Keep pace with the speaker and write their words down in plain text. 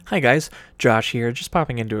Hi guys, Josh here, just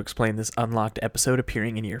popping in to explain this unlocked episode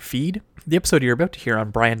appearing in your feed. The episode you're about to hear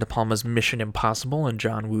on Brian De Palma's Mission Impossible and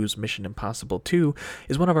John Woo's Mission Impossible 2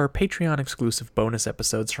 is one of our Patreon-exclusive bonus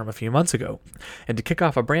episodes from a few months ago. And to kick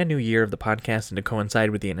off a brand new year of the podcast and to coincide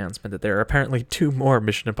with the announcement that there are apparently 2 more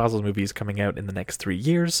Mission Impossible movies coming out in the next 3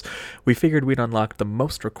 years, we figured we'd unlock the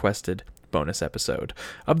most requested bonus episode.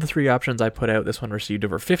 Of the 3 options I put out, this one received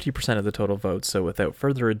over 50% of the total votes, so without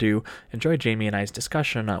further ado, enjoy Jamie and I's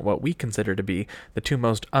discussion on what we consider to be the 2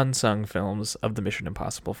 most unsung films of the Mission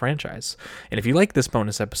Impossible franchise. And if you like this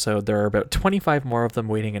bonus episode, there are about 25 more of them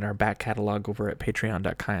waiting in our back catalog over at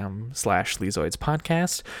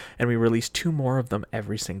patreon.com/sleazoidspodcast, and we release 2 more of them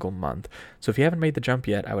every single month. So if you haven't made the jump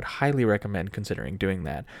yet, I would highly recommend considering doing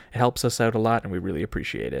that. It helps us out a lot, and we really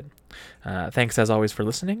appreciate it. Thanks as always for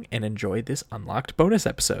listening, and enjoy this unlocked bonus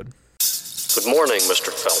episode. Good morning,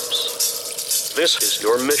 Mr. Phelps. This is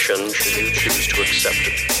your mission should you choose to accept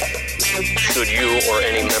it. Should you or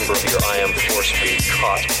any member of your IM force be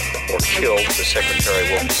caught or killed, the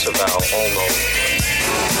Secretary will disavow all knowledge.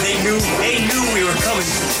 They knew we were coming.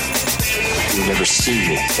 You never see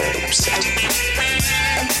me very upset.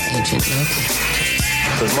 Agent Loki.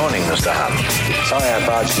 Good morning, Mr. Hunt. Sorry I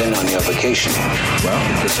barged in on your vacation.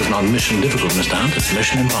 Well, this is not mission difficult, Mr. Hunt. It's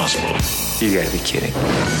mission impossible. You gotta be kidding.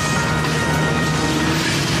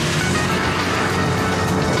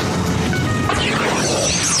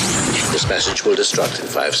 This message will destruct in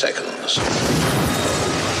 5 seconds.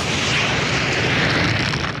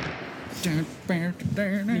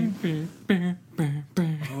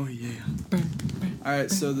 Oh, yeah. All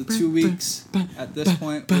right, so the 2 weeks at this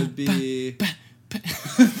point would be...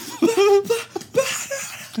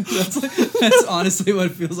 That's honestly what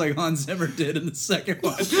it feels like Hans Zimmer did in the second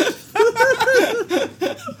one.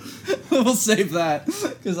 We'll save that,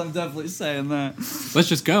 because I'm definitely saying that. Let's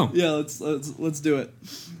just go. Yeah, let's do it.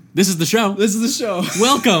 This is the show. This is the show.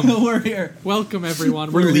 Welcome. We're here. Welcome,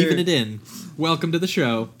 everyone. We're leaving it in. Welcome to the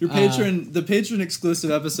show. The patron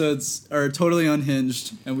exclusive episodes are totally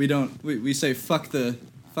unhinged, and we say fuck the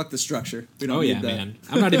structure. We don't need that. Man.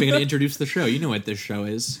 I'm not even going to introduce the show. You know what this show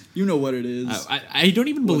is. You know what it is. I don't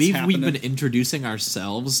even believe we've happening. been introducing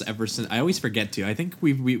ourselves ever since. I always forget to. I think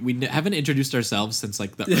we haven't introduced ourselves since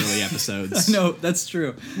like the early episodes. No, that's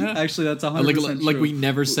true. Actually, that's 100% true. Like we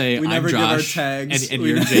never say we I'm never Josh give our tags. and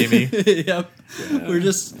you're Jamie. Yep. Yeah. We're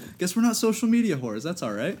just guess we're not social media whores. That's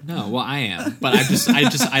all right. No, well I am, but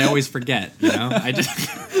I always forget. You know, That's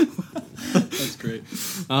great.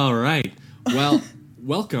 All right. Well,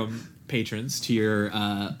 welcome, patrons, to your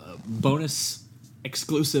bonus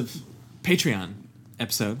exclusive Patreon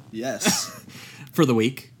episode. Yes. For the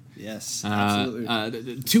week. Yes,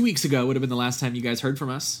 absolutely. 2 weeks ago would have been the last time you guys heard from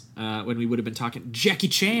us, when we would have been talking Jackie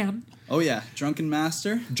Chan. Oh, yeah. Drunken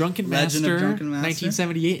Master. Legend of Drunken Master.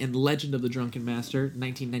 1978, and Legend of the Drunken Master,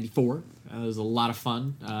 1994. It was a lot of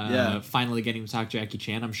fun. Finally getting to talk Jackie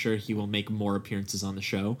Chan. I'm sure he will make more appearances on the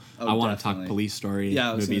show. Oh, I want to definitely. talk Police Story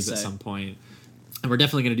movies at some point. And we're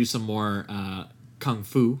definitely going to do some more Kung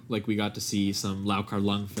Fu, like we got to see some Lau Kar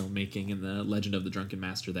Lung filmmaking in the Legend of the Drunken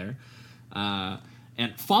Master there.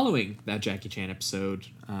 And following that Jackie Chan episode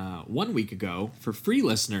 1 week ago, for free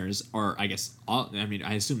listeners, or I guess,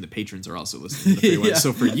 I assume the patrons are also listening to the free ones.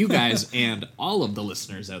 So for you guys and all of the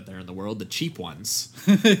listeners out there in the world, the cheap ones,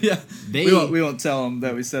 yeah, we won't tell them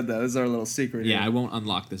that we said that. It's our little secret. Yeah, here. I won't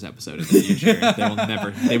unlock this episode in the future.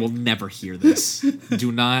 They will never hear this.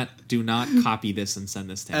 Do not copy this and send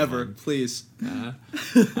this to ever, anyone. please.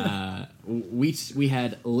 We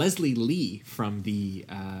had Leslie Lee from the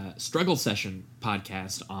Struggle Session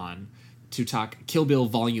podcast on to talk Kill Bill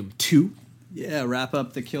Volume 2. Yeah, wrap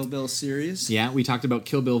up the Kill Bill series. Yeah, we talked about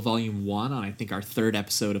Kill Bill Volume 1 on, I think, our 3rd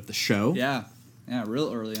episode of the show. Yeah,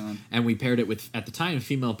 real early on. And we paired it with, at the time,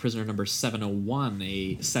 Female Prisoner Number 701,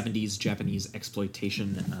 a 70s Japanese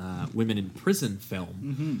exploitation women in prison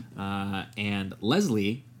film. Mm-hmm. And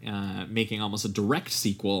Leslie, making almost a direct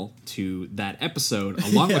sequel to that episode,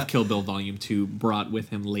 along with Kill Bill Volume 2, brought with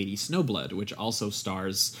him Lady Snowblood, which also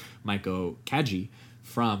stars Maiko Kaji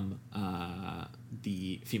from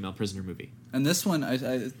the Female Prisoner movie. And this one,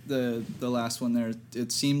 the last one there,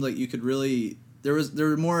 it seemed like you could really... There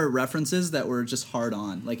were more references that were just hard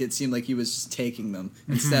on. Like, it seemed like he was just taking them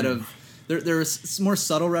instead of... There were more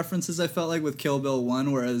subtle references, I felt like, with Kill Bill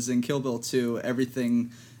 1, whereas in Kill Bill 2,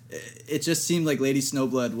 everything... It just seemed like Lady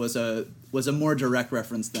Snowblood was a more direct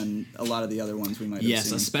reference than a lot of the other ones we might have seen.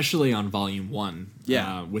 Yes, especially on Volume 1.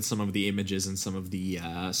 Yeah. With some of the images and some of the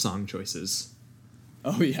song choices.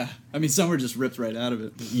 Oh, yeah. I mean, some were just ripped right out of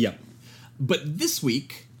it. Yep. But this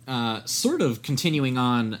week, sort of continuing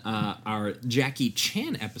on our Jackie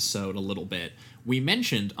Chan episode a little bit, we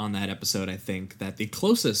mentioned on that episode, I think, that the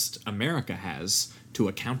closest America has to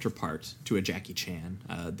a counterpart to a Jackie Chan,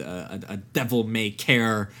 a devil may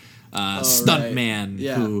care stuntman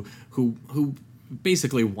Yeah. who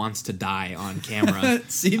basically wants to die on camera.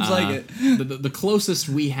 Seems like it. The closest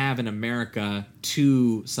we have in America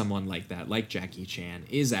to someone like that, like Jackie Chan,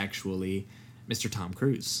 is actually Mr. Tom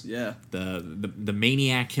Cruise. Yeah. The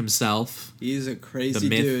maniac himself, He's a crazy the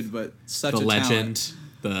myth, dude, but such the a legend,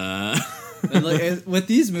 talent. And like, with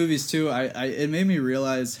these movies too, it made me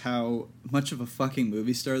realize how much of a fucking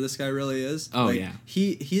movie star this guy really is. Oh, like, yeah.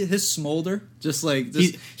 His smolder,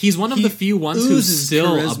 he's one of the few ones who's oozes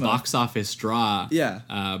still charisma. a box office draw.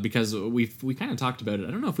 Yeah. Because we kind of talked about it.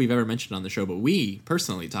 I don't know if we've ever mentioned on the show, but we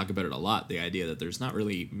personally talk about it a lot. The idea that there's not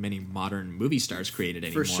really many modern movie stars created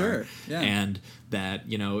anymore. For sure. Yeah. And that,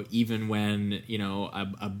 even when,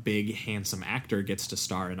 a big handsome actor gets to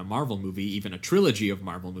star in a Marvel movie, even a trilogy of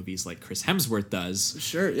Marvel movies like Chris Hemsworth does.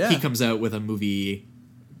 Sure, yeah. He comes out with a movie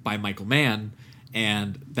by Michael Mann,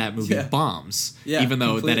 and that movie bombs. Yeah, even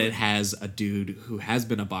though completely. that it has a dude who has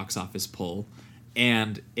been a box office pull,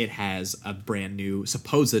 and it has a brand new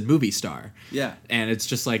supposed movie star. Yeah. And it's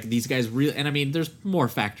just like these guys really, and I mean, there's more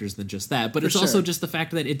factors than just that, but For it's also sure. just the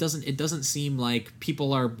fact that it doesn't seem like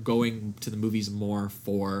people are going to the movies more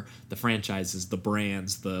for the franchises, the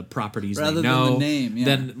brands, the properties Rather they than know, the name,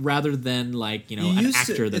 yeah. rather than like, an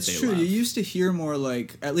actor that it's they true. love. You used to hear more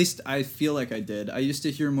like, at least I feel like I did. I used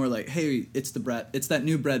to hear more like, hey, it's that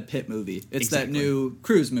new Brad Pitt movie. It's that Exactly. new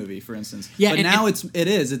Cruise movie, for instance. Yeah, but and- now and-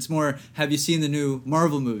 it's more, have you seen the new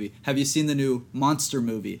Marvel movie? Have you seen the new Monster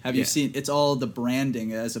movie? Have you Yeah. seen, it's all the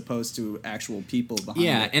branding as opposed to actual people behind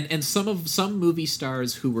Yeah, it. and some movie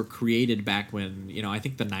stars who were created back when, I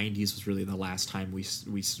think the 90s was really the last time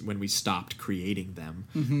when we stopped creating them,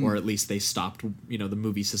 Mm-hmm. or at least they stopped, the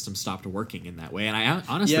movie system stopped working in that way. And I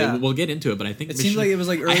honestly, Yeah. we'll get into it, but I think It seemed like it was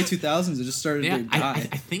like early 2000s. It just started yeah, to die.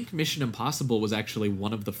 I think Mission Impossible was actually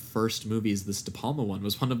one of the first movies. This De Palma one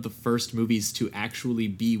was one of the first movies to actually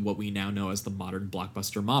be what we now know as the modern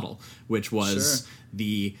blockbuster model, which was Sure.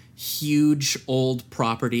 the huge old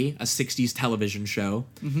property, a 60s television show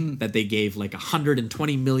that they gave like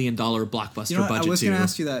 $120 million blockbuster You know what? budget I was to. going to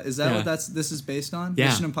ask you that. Is that Yeah. what this is based on? Yeah.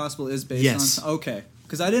 Mission Impossible is based Yes. on? Okay.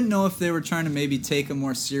 Because I didn't know if they were trying to maybe take a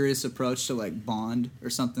more serious approach to like Bond or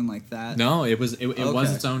something like that. No, it was was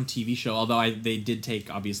Okay. its own TV show. Although they did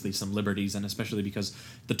take obviously some liberties, and especially because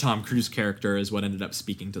the Tom Cruise character is what ended up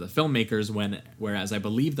speaking to the filmmakers. Whereas I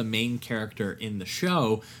believe the main character in the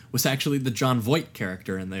show was actually the John Voight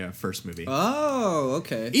character in the first movie. Oh,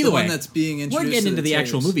 okay. Either the way, one that's being introduced. we're getting to into the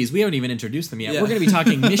actual trailers. movies. We haven't even introduced them yet. Yeah. We're going to be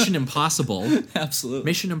talking Mission Impossible. Absolutely.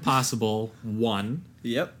 Mission Impossible 1.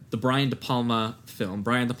 Yep. The Brian De Palma film.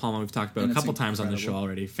 Brian De Palma we've talked about And a it's couple times on the show incredible.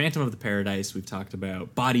 already. Phantom of the Paradise we've talked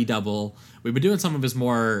about. Body Double. We've been doing some of his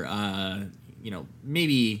more,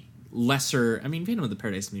 maybe lesser. I mean, Phantom of the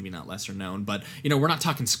Paradise maybe not lesser known, but we're not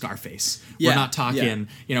talking Scarface. Yeah, We're not talking.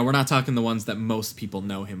 We're not talking the ones that most people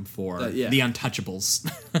know him for. Yeah. The Untouchables.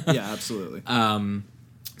 Yeah, absolutely.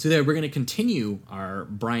 So there, we're going to continue our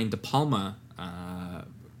Brian De Palma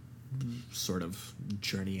sort of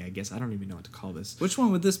journey, I guess. I don't even know what to call this. Which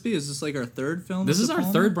one would this be? Is this like our third film? This with is De our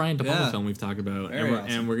Palma? third Brian De Palma Yeah. film we've talked about, Very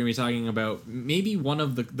and we're going to be talking about maybe one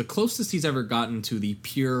of the closest he's ever gotten to the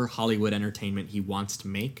pure Hollywood entertainment he wants to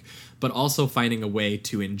make, but also finding a way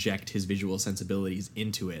to inject his visual sensibilities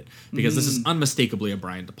into it, because this is unmistakably a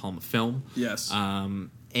Brian De Palma film. Yes.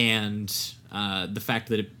 And the fact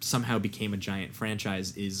that it somehow became a giant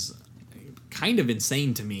franchise is kind of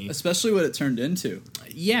insane to me. Especially what it turned into.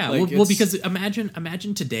 Yeah, Like, well, it's- because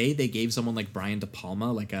imagine today they gave someone like Brian De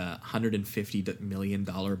Palma like a $150 million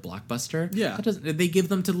blockbuster. Yeah. They give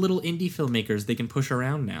them to little indie filmmakers they can push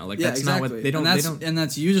around now. Like that's not what they don't. And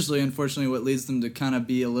that's usually, unfortunately, what leads them to kind of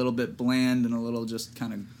be a little bit bland and a little just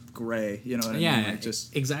kind of gray. You know what I Yeah, mean? Like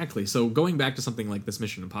just exactly. So going back to something like this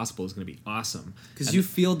Mission Impossible is going to be awesome. because you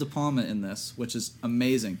feel De Palma in this, which is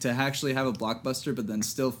amazing to actually have a blockbuster, but then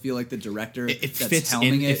still feel like the director It that's fits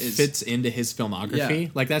helming in. it It is fits into his filmography. Yeah.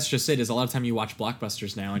 Like that's just it. Is a lot of time you watch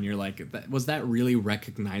blockbusters now, and you're like, was that really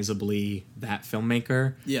recognizably that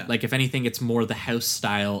filmmaker? Yeah. Like if anything, it's more the house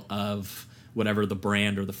style of whatever the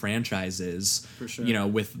brand or the franchise is. For sure.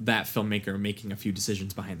 With that filmmaker making a few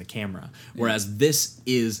decisions behind the camera. Whereas this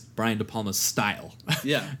is Brian De Palma's style.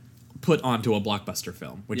 Yeah. Put onto a blockbuster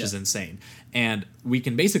film, which is Yeah. insane. And we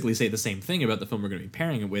can basically say the same thing about the film we're going to be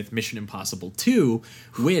pairing it with, Mission Impossible 2,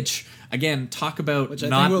 which again talk about which I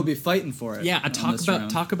not think we'll be fighting for it. yeah, on talk this about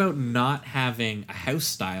round. talk about not having a house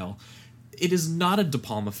style. it is not a De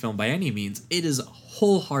Palma film by any means. It is a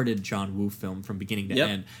wholehearted John Woo film from beginning to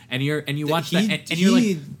end. And you watch that and you're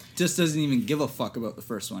like, just doesn't even give a fuck about the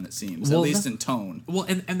first one, it seems. Well, at least in tone. Well,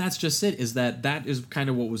 and that's just it, is that is kind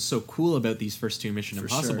of what was so cool about these first two Mission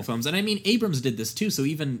Impossible films. And I mean, Abrams did this too, so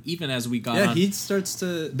even as we got on, he starts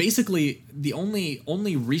to... Basically, the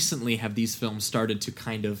only recently have these films started to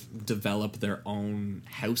kind of develop their own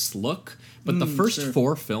house look, but the first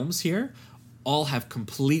four films here all have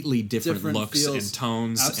completely different looks feels. And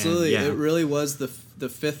tones. Absolutely. And, it really was the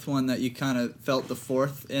fifth one that you kind of felt the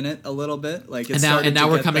fourth in it a little bit. Like and now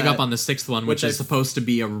we're coming up on the sixth one, which is supposed to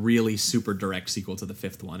be a really super direct sequel to the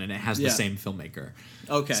fifth one, and it has the same filmmaker.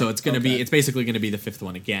 Okay. So it's it's basically going to be the fifth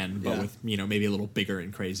one again, but with maybe a little bigger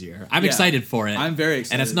and crazier. I'm excited for it. I'm very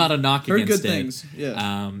excited. And it's not a knock against good it. Things.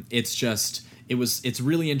 Yeah. It's just it's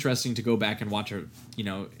really interesting to go back and watch in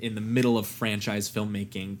the middle of franchise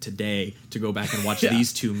filmmaking today, to go back and watch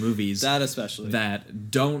these two movies that especially that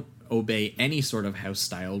don't obey any sort of house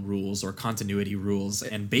style rules or continuity rules,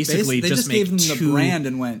 and basically they just gave them the brand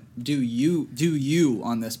and went, do you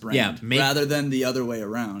on this brand, rather than the other way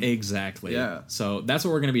around. Exactly. Yeah. So that's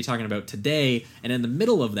what we're going to be talking about today, and in the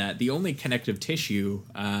middle of that, the only connective tissue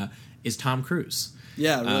is Tom Cruise.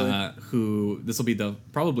 Yeah, really. Who this will be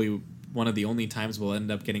probably one of the only times we'll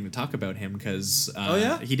end up getting to talk about him, because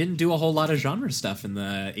he didn't do a whole lot of genre stuff in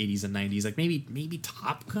the 80s and 90s. Like maybe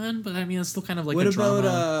Top Gun, but I mean, it's still kind of like a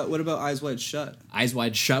drama. What about Eyes Wide Shut? Eyes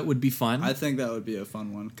Wide Shut would be fun. I think that would be a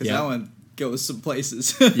fun one, because that one goes some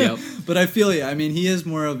places. Yep. But I feel you. I mean, he is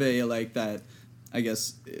more of a, like, that, I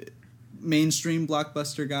guess, mainstream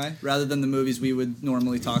blockbuster guy, rather than the movies we would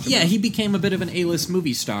normally talk about. Yeah, he became a bit of an A-list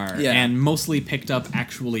movie star, and mostly picked up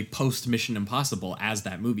actually post Mission Impossible as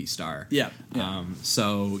that movie star. Yeah.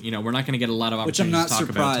 So we're not going to get a lot of Which I'm opportunities not to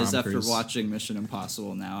talk about Tom surprised after Cruise. watching Mission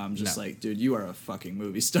Impossible now. I'm just like, dude, you are a fucking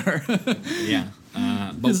movie star. Yeah.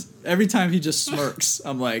 But every time he just smirks,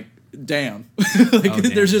 I'm like, damn.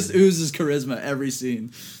 There's just oozes charisma every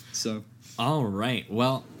scene. So. All right.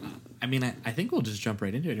 Well, I mean, I think we'll just jump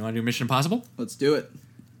right into it. You want to do Mission Impossible? Let's do it.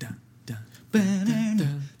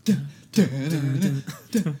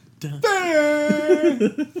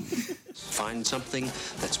 Find something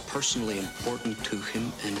that's personally important to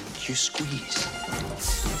him and you squeeze.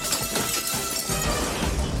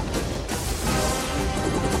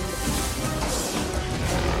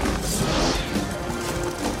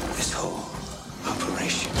 This whole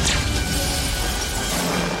operation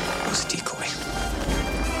was a decoy.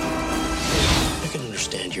 I can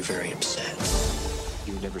understand you're very upset.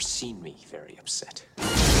 You've never seen me very upset.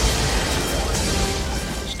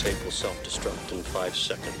 This tape will self-destruct in 5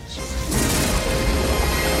 seconds.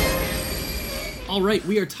 All right,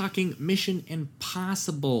 we are talking Mission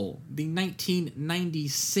Impossible, the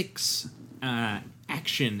 1996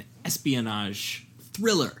 action espionage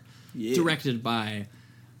thriller, directed by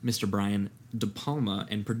Mr. Brian De Palma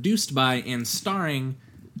and produced by and starring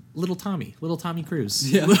Little Tommy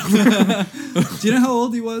Cruise. Yeah. Do you know how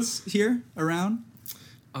old he was here around?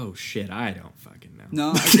 Oh shit, I don't fucking know.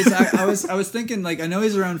 No, because I was thinking, like, I know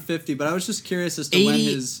he's around 50, but I was just curious as to when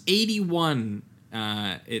his 81.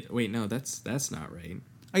 Wait, no, that's not right.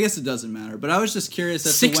 I guess it doesn't matter, but I was just curious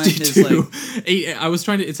as 62. to when his, like, I was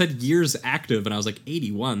trying to. It said years active, and I was like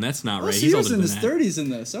 81. That's not right. So He's he was older in than his that. 30s in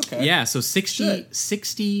this. Okay. Yeah, so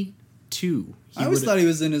 62. I always thought he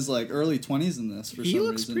was in his, like, early 20s in this. For He some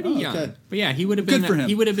looks reason. pretty young, okay. but yeah, he would have been. Good for him.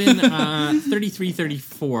 He would have been 33,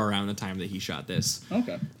 34 around the time that he shot this.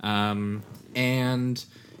 Okay. And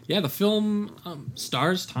yeah, the film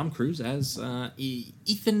stars Tom Cruise as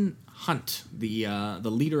Ethan Hunt, the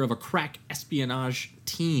leader of a crack espionage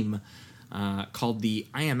team called the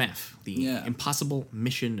IMF, the Impossible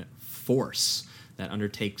Mission Force, that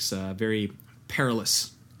undertakes very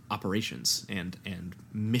perilous operations and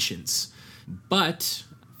missions. But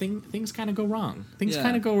things kind of go wrong. Things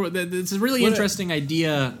kind of go. It's a really interesting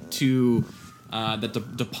idea to. That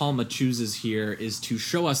De Palma chooses here is to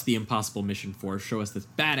show us the Impossible Mission Force, show us this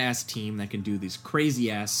badass team that can do these crazy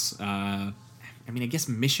ass. I guess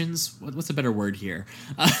missions. What's a better word here?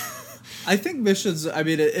 I think missions. I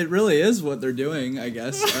mean, it really is what they're doing, I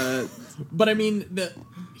guess. But I mean,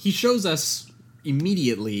 he shows us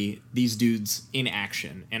immediately these dudes in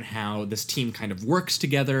action and how this team kind of works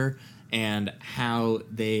together. And how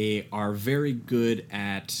they are very good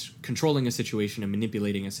at controlling a situation and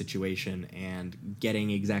manipulating a situation and getting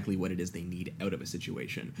exactly what it is they need out of a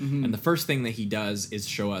situation. Mm-hmm. And the first thing that he does is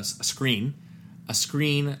show us a screen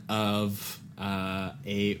of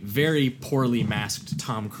a very poorly masked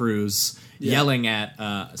Tom Cruise yelling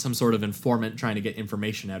at some sort of informant trying to get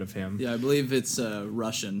information out of him. Yeah, I believe it's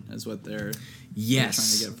Russian is what they're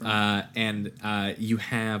Yes, trying to get from. and you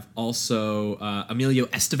have also Emilio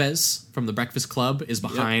Estevez from The Breakfast Club is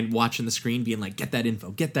behind watching the screen being like, get that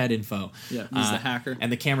info. Yeah, he's the hacker.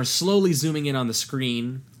 And the camera's slowly zooming in on the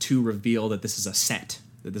screen to reveal that this is a set,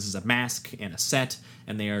 that this is a mask and a set,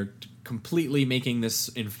 and they are completely making this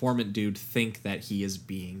informant dude think that he is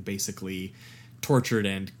being basically tortured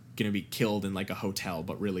and going to be killed in like a hotel,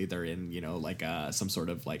 but really they're in, like some sort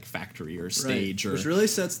of like factory or stage. Right. Which really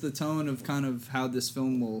sets the tone of kind of how this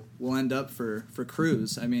film will end up for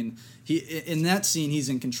Cruise. I mean, he in that scene he's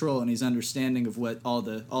in control and he's understanding of what all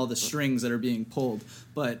the strings that are being pulled.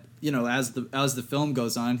 But as the film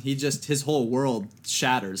goes on, his whole world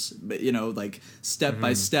shatters. But like step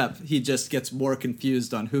by step, he just gets more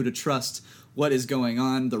confused on who to trust, what is going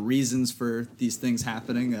on, the reasons for these things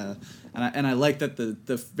happening. And I like that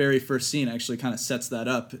the very first scene actually kind of sets that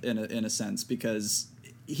up in a sense, because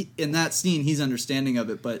in that scene he's understanding of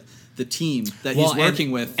it, but the team that he's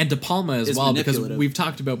working with and De Palma as well, because manipulative. we've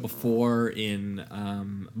talked about before in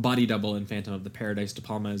Body Double and Phantom of the Paradise, De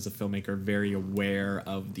Palma is a filmmaker very aware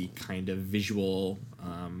of the kind of visual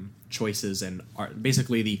choices and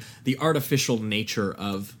basically the artificial nature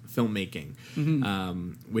of filmmaking,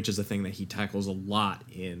 which is a thing that he tackles a lot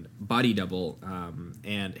in Body Double.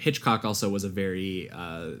 And Hitchcock also was a very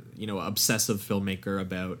obsessive filmmaker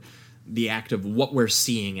about the act of what we're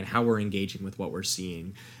seeing and how we're engaging with what we're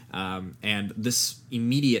seeing. And this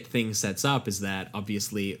immediate thing sets up is that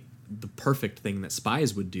obviously the perfect thing that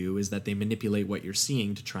spies would do is that they manipulate what you're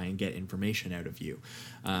seeing to try and get information out of you.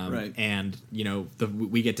 Right. And,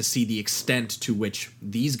 we get to see the extent to which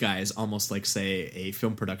these guys, almost like, say, a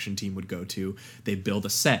film production team would go to, they build a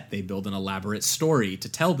set, they build an elaborate story to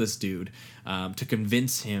tell this dude, to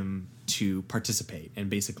convince him to participate and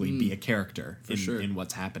basically be a character in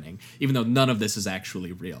what's happening, even though none of this is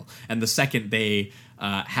actually real. And the second they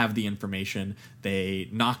have the information, they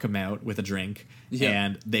knock him out with a drink,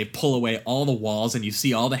 and they pull away all the walls, and you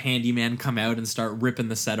see all the handyman come out and start ripping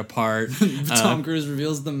the set apart. Tom Cruise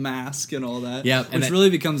reveals the mask and all that, and which really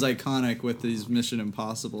becomes iconic with these Mission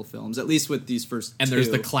Impossible films, at least with these first and two. There's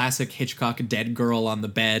the classic Hitchcock dead girl on the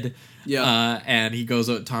bed,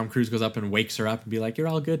 and Tom Cruise goes up and wakes her up and be like, you're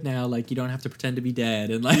all good now, like you don't have to pretend to be dead,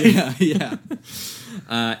 and like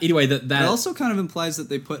anyway, that it also kind of implies that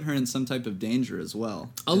they put her in some type of danger as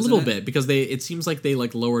well, a little bit, because it seems like they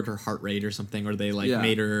like lowered her heart rate or something, or they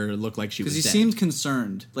made her look like she was dead. Because he seemed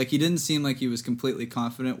concerned, like he didn't seem like he was completely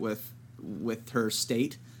confident with her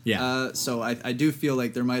state. So I do feel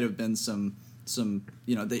like there might have been some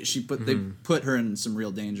they put her in some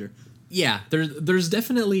real danger. Yeah, there's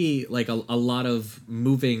definitely like a lot of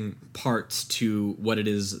moving parts to what it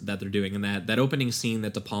is that they're doing, and that opening scene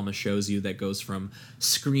that De Palma shows you that goes from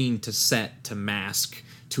screen to set to mask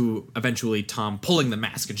to eventually Tom pulling the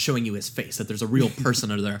mask and showing you his face, that there's a real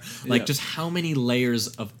person under there. Like just how many layers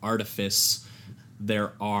of artifice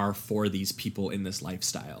there are for these people in this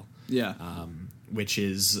lifestyle. Yeah. Which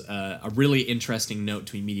is a really interesting note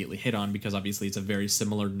to immediately hit on, because obviously it's a very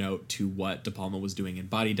similar note to what De Palma was doing in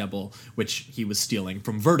Body Double, which he was stealing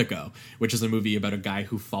from Vertigo, which is a movie about a guy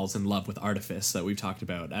who falls in love with artifice that we've talked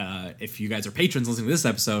about. If you guys are patrons listening to this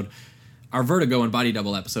episode, our Vertigo and Body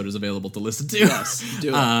Double episode is available to listen to. Yes, do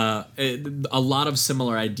it. A lot of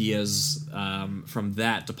similar ideas from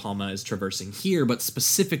that De Palma is traversing here, but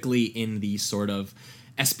specifically in the sort of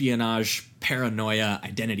espionage, paranoia,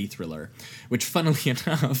 identity thriller, which funnily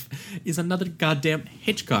enough is another goddamn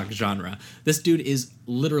Hitchcock genre. This dude is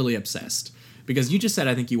literally obsessed, because you just said,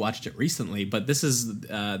 I think you watched it recently, but this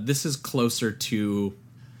is closer to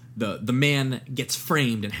the man gets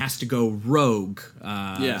framed and has to go rogue,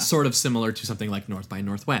 sort of similar to something like North by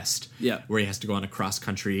Northwest, where he has to go on a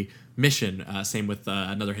cross-country mission. Same with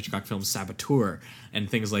another Hitchcock film, Saboteur, and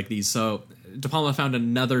things like these. So De Palma found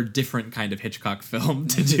another different kind of Hitchcock film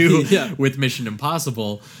to do with Mission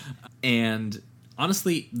Impossible. And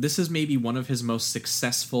honestly, this is maybe one of his most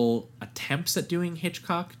successful attempts at doing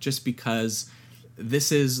Hitchcock, just because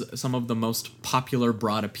this is some of the most popular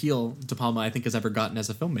broad appeal De Palma, I think, has ever gotten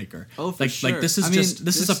as a filmmaker. Oh, for sure. Like this is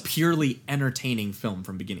this is a purely entertaining film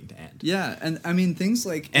from beginning to end. Yeah, and I mean things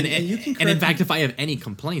like and you can in fact, if I have any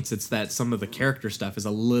complaints, it's that some of the character stuff is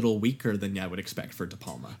a little weaker than I would expect for De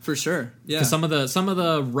Palma. For sure. Yeah. Because some of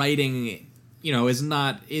the writing, is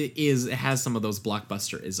not, it has some of those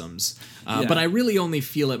blockbuster isms. But I really only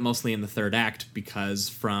feel it mostly in the third act, because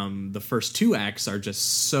from the first two acts are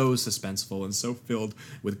just so suspenseful and so filled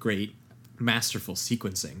with great, masterful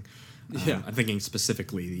sequencing. Yeah. I'm thinking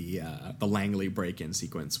specifically the Langley break-in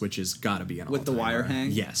sequence, which has got to be an with the wire all-timer.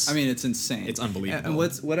 hang. Yes. I mean, it's insane. It's unbelievable.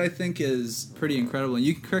 And what I think is pretty incredible, and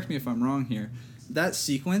you can correct me if I'm wrong here, that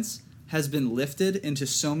sequence has been lifted into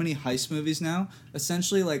so many heist movies now.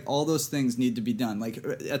 Essentially, like, all those things need to be done. Like,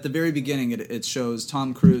 at the very beginning, it shows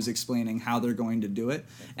Tom Cruise explaining how they're going to do it,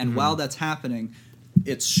 and while that's happening,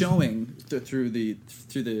 it's showing through the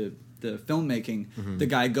filmmaking the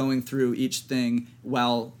guy going through each thing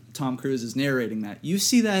while Tom Cruise is narrating that. You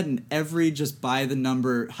see that in every just by the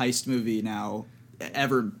number heist movie now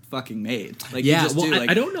ever fucking made. Like, yeah, you just well, do, like,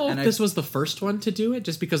 I don't know if and this was the first one to do it,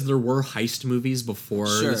 just because there were heist movies before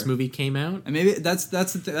Sure. this movie came out. And maybe that's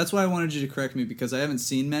that's why I wanted you to correct me, because I haven't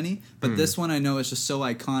seen many, but this one I know is just so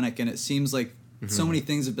iconic, and it seems like so many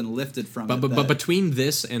things have been lifted from it. But between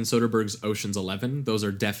this and Soderbergh's Ocean's 11, those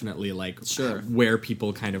are definitely like Sure. where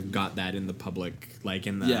people kind of got that in the public, like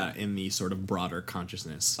in the Yeah. in the sort of broader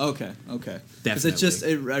consciousness. Okay. Because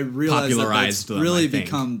Definitely. I realized Popularized that's them, really I think.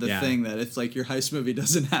 become the Yeah. thing that if like your heist movie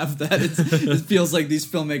doesn't have that, it feels like these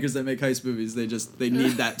filmmakers that make heist movies, they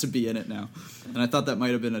need that to be in it now. And I thought that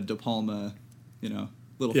might have been a De Palma,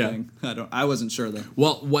 little Yeah. thing. I wasn't sure though.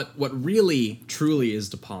 Well, what really truly is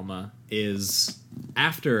De Palma is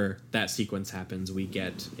after that sequence happens, we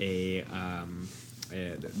get they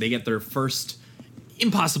get their first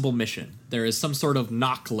impossible mission. There is some sort of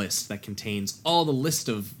knock list that contains all the list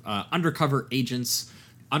of undercover agents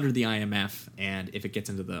under the IMF, and if it gets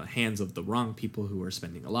into the hands of the wrong people who are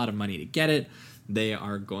spending a lot of money to get it, they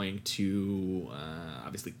are going to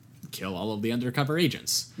obviously kill all of the undercover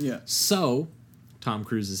agents. Yeah. So Tom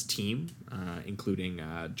Cruise's team, including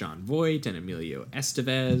John Voight and Emilio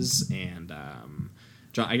Estevez, and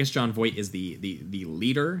John Voight is the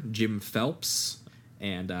leader, Jim Phelps,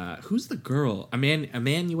 and who's the girl?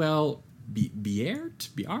 Emmanuelle Biart?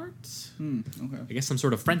 Okay. I guess some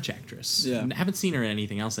sort of French actress. Yeah. I haven't seen her in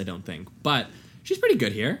anything else, I don't think, but she's pretty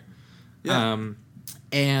good here. Yeah.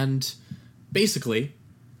 And basically,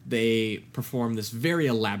 they perform this very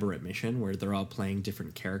elaborate mission where they're all playing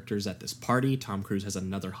different characters at this party. Tom Cruise has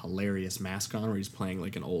another hilarious mask on where he's playing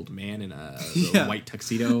like an old man in a Yeah. white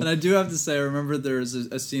tuxedo. And I do have to say, I remember there's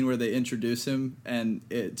a scene where they introduce him, and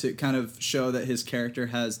to kind of show that his character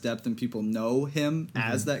has depth and people know him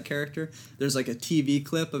as that character, there's like a TV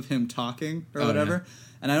clip of him talking or whatever. Yeah.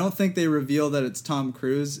 And I don't think they reveal that it's Tom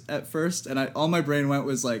Cruise at first. And all my brain went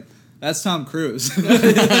was like, that's Tom Cruise.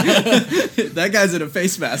 That guy's in a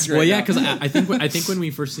face mask right Well, yeah, now. because I think when we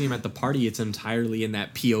first see him at the party, it's entirely in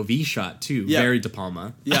that POV shot too. Yeah. Very De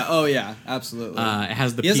Palma. Yeah, oh yeah, absolutely. It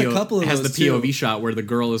has the He has a couple of it has the those, too. POV shot where the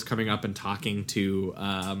girl is coming up and talking to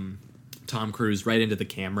Tom Cruise right into the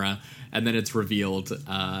camera, and then it's revealed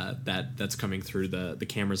that's coming through the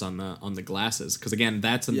cameras on the glasses. Because again,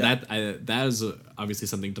 that is obviously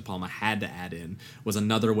something De Palma had to add in, was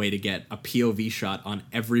another way to get a POV shot on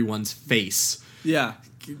everyone's face. Yeah.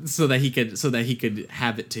 So that he could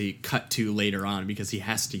have it to cut to later on, because he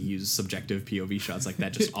has to use subjective POV shots like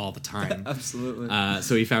that just all the time. Absolutely.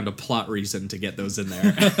 So he found a plot reason to get those in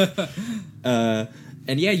there.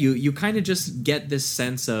 And yeah, you kind of just get this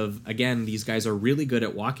sense of, again, these guys are really good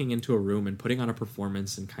at walking into a room and putting on a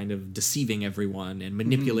performance and kind of deceiving everyone and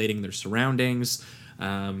manipulating their surroundings.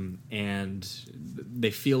 And they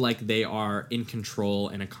feel like they are in control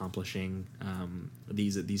and accomplishing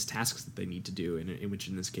these tasks that they need to do, in which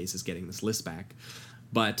in this case is getting this list back.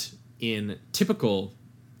 But in typical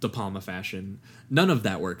De Palma fashion, none of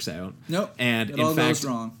that works out. Nope. And It in all fact, goes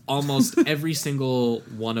wrong. almost every single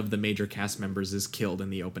one of the major cast members is killed in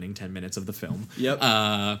the opening 10 minutes of the film. Yep.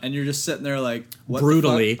 And you're just sitting there like, what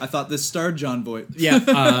Brutally. the fuck? I thought this starred John Voight. Yeah,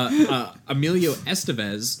 Emilio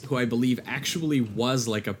Estevez, who I believe actually was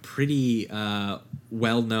like a pretty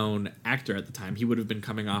well-known actor at the time. He would have been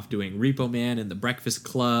coming off doing Repo Man and The Breakfast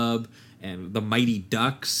Club and The Mighty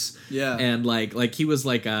Ducks. Yeah. And like he was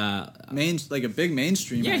like a like a big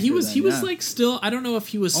mainstream. yeah, actor he was then, yeah. like still, I don't know if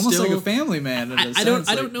he was almost still like a family man. In a I sense,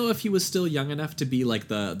 don't know if he was still young enough to be like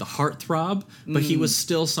the heartthrob, but he was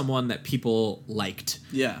still someone that people liked.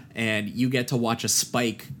 Yeah. And you get to watch a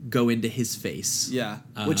spike go into his face. Yeah,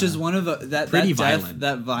 which is one of that pretty that death, violent.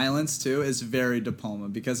 that violence too is very De Palma,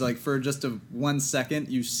 because like for just 1 second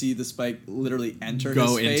you see the spike literally enter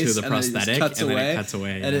Go his face into the and then it just prosthetic, cuts and then away, it cuts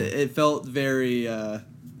away, and yeah. it felt very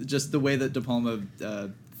just the way that De Palma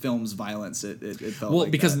films violence. It felt Well,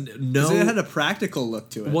 like because that. no- 'Cause it had a practical look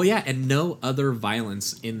to it. Well, yeah, and no other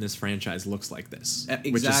violence in this franchise looks like this.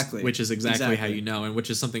 Exactly. Which is exactly how Exactly. you know, and which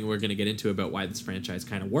is something we're going to get into about why this franchise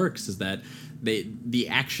kind of works, is that the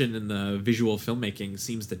action and the visual filmmaking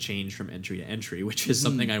seems to change from entry to entry, which is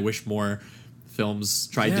something I wish more films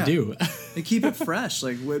tried to Yeah. do. They keep it fresh,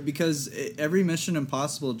 because every Mission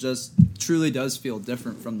Impossible just truly does feel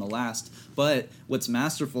different from the last. But what's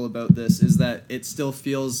masterful about this is that it still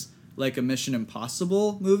feels like a Mission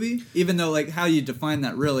Impossible movie, even though how you define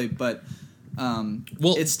that really, but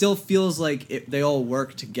it still feels like they all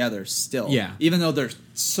work together still. Yeah. Even though they're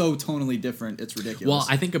so tonally different, it's ridiculous. Well,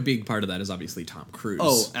 I think a big part of that is obviously Tom Cruise.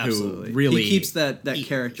 Oh, absolutely. Who really he keeps that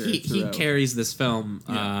character. He throughout. carries this film,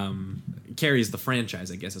 carries the franchise,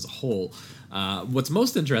 I guess, as a whole. What's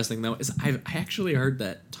most interesting, though, is I actually heard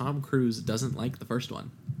that Tom Cruise doesn't like the first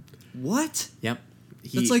one. What? Yep.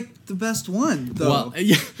 That's the best one, though. Well,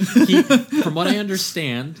 from what I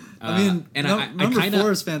understand, number I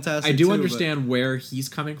 4 is fantastic. I do too, understand where he's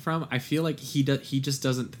coming from. I feel like he just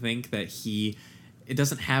doesn't think that it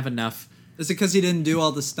doesn't have enough. Is it because he didn't do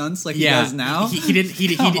all the stunts he does now? He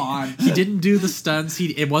didn't. Come on. He didn't do the stunts.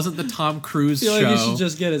 It wasn't the Tom Cruise I feel show. like he should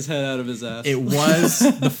just get his head out of his ass. It was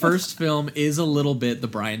the first film is a little bit the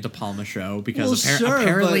Brian De Palma show because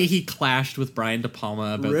apparently he clashed with Brian De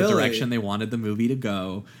Palma about the direction they wanted the movie to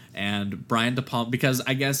go, and Brian De Palma, because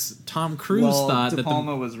I guess Tom Cruise thought De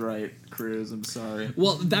Palma was right. Cruise, I'm sorry.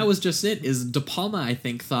 Well, that was just it. Is De Palma, I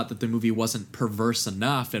think, thought that the movie wasn't perverse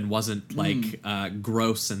enough and wasn't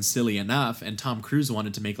gross and silly enough, and Tom Cruise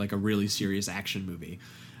wanted to make a really serious action movie.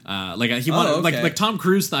 Like Tom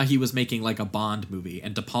Cruise thought he was making a Bond movie,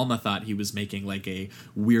 and De Palma thought he was making a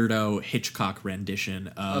weirdo Hitchcock rendition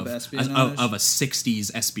of espionage? of a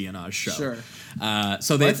 '60s espionage show. Sure. I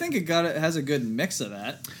think it has a good mix of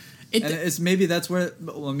that. Maybe that's where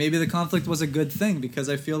maybe the conflict was a good thing, because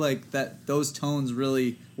I feel like that those tones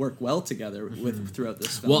really work well together throughout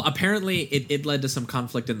this film. Well, apparently it led to some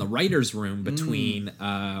conflict in the writers' room between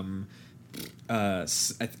I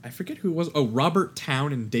forget who it was. Oh, Robert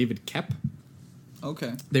Towne and David Koepp.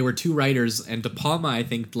 Okay. They were two writers, and De Palma, I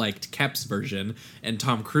think, liked Koepp's version, and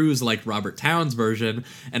Tom Cruise liked Robert Towne's version,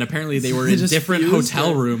 and apparently they were in different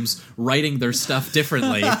hotel rooms writing their stuff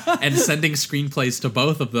differently and sending screenplays to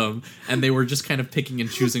both of them, and they were just kind of picking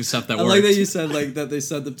and choosing stuff that worked. I like that you said that they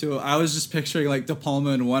sent them to. I was just picturing De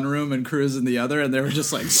Palma in one room and Cruise in the other, and they were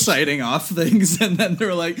just citing off things, and then they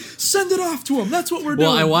were like, "Send it off to him. That's what we're doing."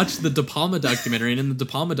 Well, I watched the De Palma documentary, and in the De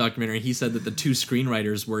Palma documentary, he said that the two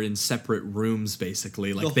screenwriters were in separate rooms, basically.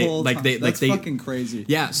 That's fucking crazy.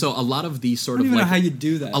 Yeah, so a lot of the sort I don't of even know how you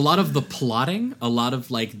do that. A lot of the plotting, a lot of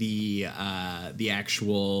the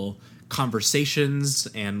actual conversations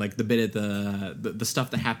and the bit of the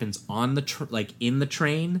stuff that happens on the in the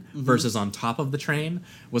train versus on top of the train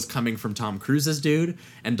was coming from Tom Cruise's dude,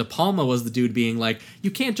 and De Palma was the dude being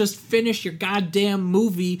you can't just finish your goddamn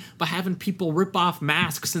movie by having people rip off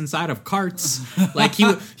masks inside of carts.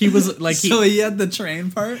 he was so he had the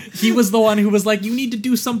train part. He was the one who was you need to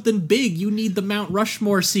do something big. You need the Mount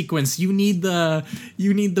Rushmore sequence. You need the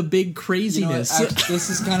big craziness. This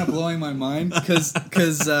is kind of blowing my mind because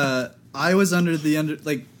I was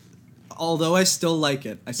although I still like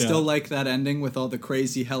it. I still like that ending with all the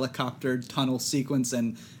crazy helicopter tunnel sequence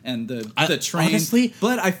and the train. Honestly,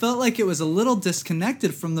 but I felt like it was a little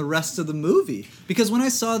disconnected from the rest of the movie, because when I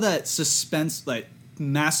saw that suspense,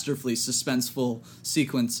 masterfully suspenseful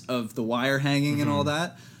sequence of the wire hanging and all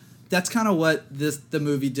that, that's kind of what the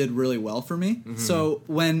movie did really well for me. So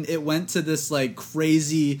when it went to this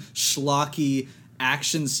crazy schlocky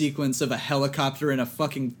action sequence of a helicopter in a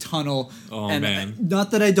fucking tunnel. Oh, man.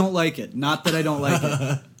 Not that I don't like it. I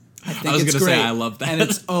think I was it's gonna great. say I love that. And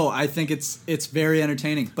I think it's very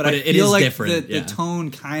entertaining. But I it feel is like different, the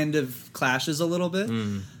tone kind of clashes a little bit.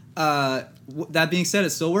 That being said,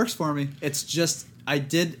 it still works for me. It's just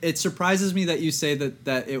it surprises me that you say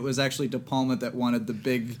that it was actually De Palma that wanted the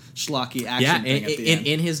big schlocky action thing at the end.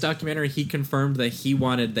 In his documentary, he confirmed that he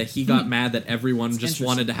got mad that everyone just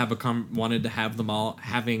wanted to have them all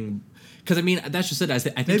having. Because that's just it. I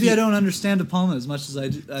think maybe I don't understand De Palma as much as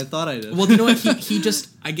I thought I did. Well, you know what? He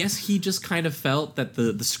just kind of felt that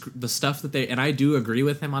the stuff that and I do agree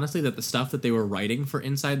with him honestly that the stuff that they were writing for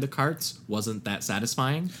Inside the Carts wasn't that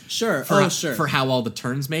satisfying. Sure. For how all the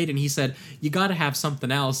turns made, and he said you got to have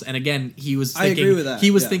something else. And again, he was thinking, I agree with that.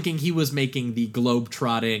 He was thinking he was making the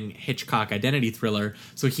globe-trotting Hitchcock identity thriller,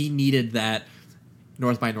 so he needed that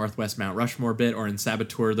North by Northwest Mount Rushmore bit, or in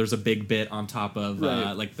Saboteur there's a big bit on top of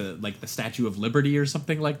the Statue of Liberty or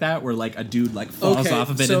something like that, where a dude falls off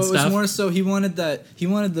of it and stuff. So it was more so he wanted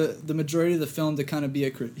the majority of the film to kind of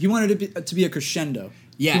be he wanted it to be a crescendo.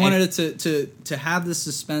 Yeah, he wanted it to have the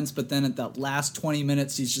suspense, but then at that last 20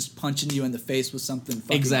 minutes, he's just punching you in the face with something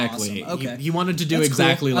fucking exactly. awesome. Okay, He wanted to do That's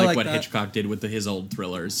exactly cool. I like like what that. Hitchcock did with his old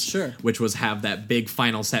thrillers. Sure. Which was have that big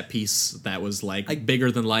final set piece that was like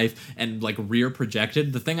bigger than life and like rear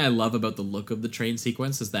projected. The thing I love about the look of the train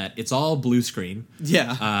sequence is that it's all blue screen.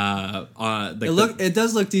 Yeah. The It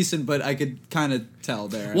does look decent, but I could kind of tell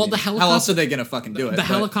there. Well, I mean, the how else helicopter- are they gonna fucking do it? The But-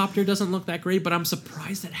 helicopter doesn't look that great, but I'm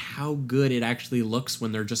surprised at how good it actually looks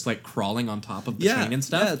when they're just like crawling on top of the Yeah, train and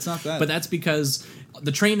stuff. yeah, it's not bad. But that's because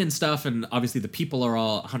the train and stuff, and obviously the people are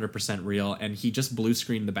all 100% real, and he just blue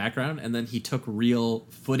screened the background, and then he took real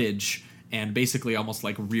footage and basically almost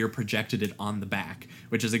like rear projected it on the back,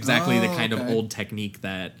 which is exactly the kind of okay. old technique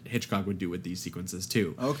that Hitchcock would do with these sequences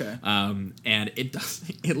too. Okay. And it does.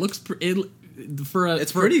 It looks. It's For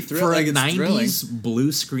pretty a it's 90s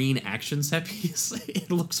blue screen action set piece,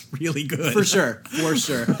 it looks really good. for sure.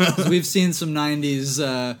 We've seen some 90s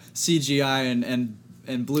CGI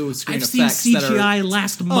and blue screen I've seen effects that are CGI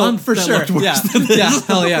last month. for that sure. looked worse Yeah, than this. yeah,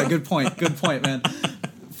 hell yeah, good point, man.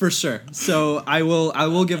 For sure. So I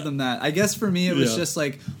will give them that. I guess for me it was Yeah. just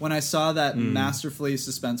like when I saw that masterfully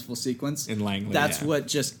suspenseful sequence In Langley, that's yeah. what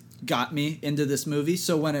just got me into this movie.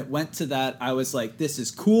 So when it went to that, I was like, this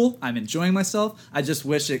is cool. I'm enjoying myself. I just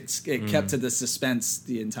wish it kept to the suspense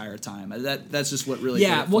the entire time. That's just what really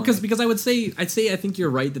Yeah, did it well, for me. because I think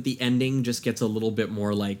you're right that the ending just gets a little bit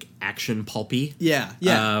more like action pulpy. Yeah,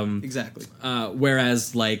 exactly.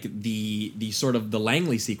 Whereas like the sort of the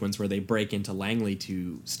Langley sequence where they break into Langley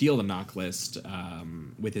to steal the knock list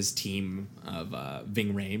with his team of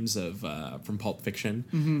Ving Rhames from Pulp Fiction.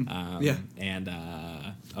 Yeah. And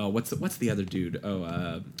what's the other dude?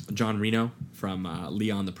 John Reno from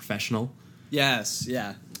Leon the Professional. Yes,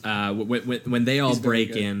 yeah. When they all He's very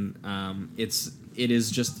break good. in, it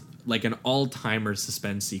is just like an all-timer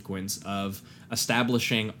suspense sequence of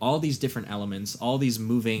establishing all these different elements, all these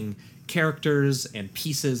moving characters and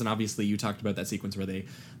pieces, and obviously you talked about that sequence where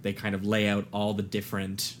they kind of lay out all the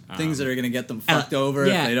different Things that are going to get them fucked over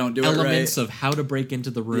if they don't do it right. elements of how to break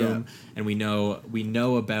into the room, Yeah. and we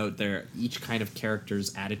know about their each kind of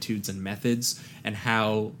character's attitudes and methods, and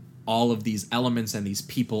how all of these elements and these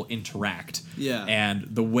people interact. Yeah. And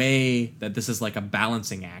the way that this is like a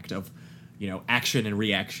balancing act of, action and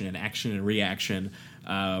reaction and action and reaction.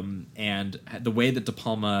 And the way that De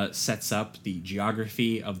Palma sets up the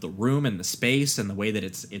geography of the room and the space and the way that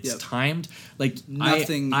it's Yep. timed, like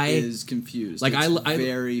Nothing I is confused. like, It's I-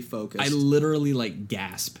 very focused. I literally like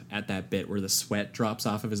gasp at that bit where the sweat drops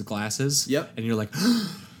off of his glasses. Yep. And you're like,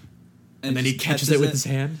 and then just he catches it with his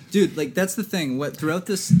hand. Dude, like that's the thing. What throughout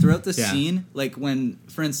this Yeah. scene, like when,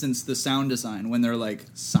 for instance, the sound design, when they're like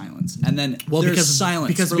silence, and then there's because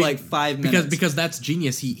silence for be- like 5 minutes. Because that's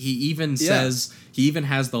genius. He even says he even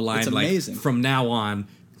has the line It's like amazing. from now on,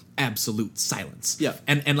 absolute silence. Yeah.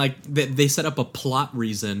 And like they set up a plot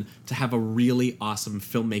reason to have a really awesome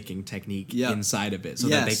filmmaking technique Yeah. inside of it, so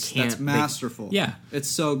that they can't. That's masterful. Yeah. It's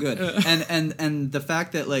so good. And the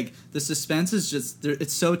fact that like the suspense is just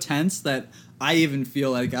it's so tense that I even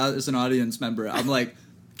feel like as an audience member, I'm like,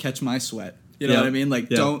 catch my sweat. You know Yep. what I mean?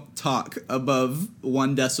 Like, Yep. don't talk above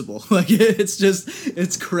 1 decibel. Like,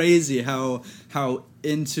 it's crazy how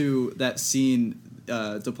into that scene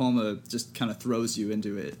De Palma just kind of throws you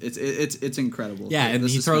into it. It's incredible. Yeah, The and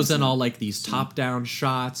he throws suspense in it. all like these top-down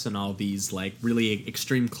shots and all these like really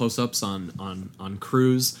extreme close-ups on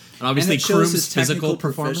Cruise, and obviously and it shows Cruise's his technical physical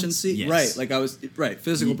performance. proficiency. Yes. Right, like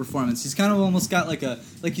physical performance. He's kind of almost got like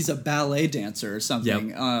he's a ballet dancer or something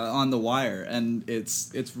Yep. on the wire, and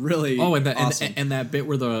it's really Oh, and awesome. and that bit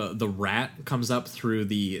where the rat comes up through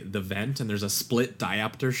the vent, and there's a split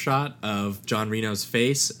diopter shot of John Reno's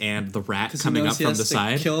face and the rat 'Cause he coming knows up he from has the to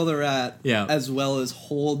side. kill the rat, Yeah. as well as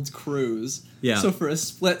hold Cruise. Yeah. So for a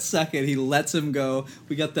split second, he lets him go.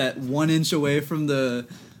 We got that 1 inch away from the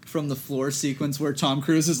floor sequence where Tom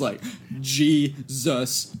Cruise is like,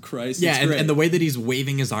 Jesus Christ. Yeah, it's great. and the way that he's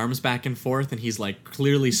waving his arms back and forth, and he's like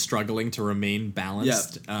clearly struggling to remain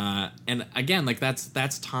balanced. And again, like that's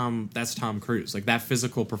Tom Cruise. Like that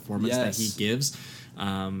physical performance that he Yes. gives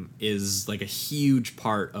is like a huge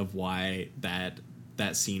part of why that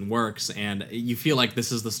scene works, and you feel like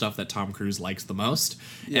this is the stuff that Tom Cruise likes the most,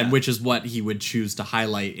 Yeah. and which is what he would choose to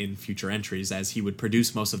highlight in future entries, as he would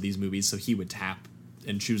produce most of these movies, so he would tap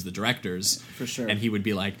and choose the directors. For sure. And he would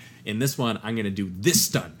be like, in this one, I'm going to do this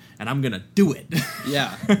stunt, and I'm going to do it.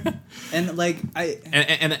 Yeah. And like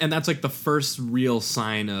and that's like the first real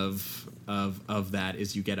sign of that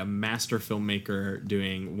is you get a master filmmaker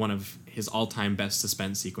doing one of his all-time best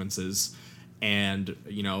suspense sequences, and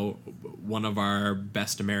one of our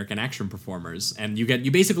best American action performers, and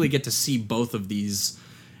you basically get to see both of these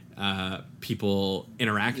people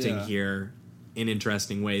interacting Yeah. here in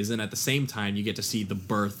interesting ways, and at the same time, you get to see the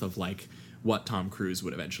birth of like what Tom Cruise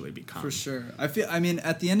would eventually become. For sure. I mean,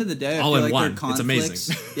 at the end of the day, I All feel in like one. their It's conflicts.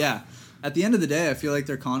 amazing. Yeah. At the end of the day, I feel like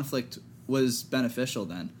their conflict was beneficial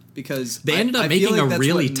then, because They ended up I feel making like a that's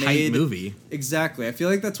really what tight made- movie. Exactly. I feel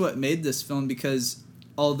like that's what made this film, because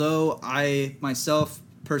although I myself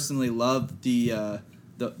personally loved the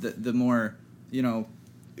more, you know,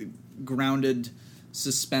 grounded,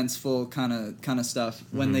 suspenseful kind of stuff,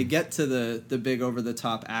 when they get to the big over the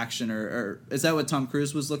top action, or is that what Tom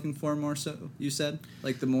Cruise was looking for more so, you said?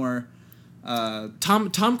 Like the more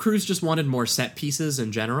Tom Cruise just wanted more set pieces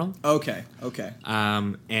in general. Okay.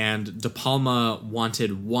 And De Palma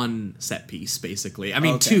wanted one set piece, basically. I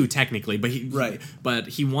mean, Okay. two technically, but Right. But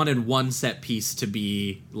he wanted one set piece to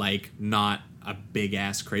be like not a big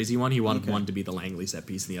ass crazy one. He wanted Okay. one to be the Langley set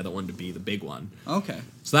piece, and the other one to be the big one. Okay.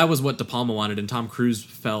 So that was what De Palma wanted, and Tom Cruise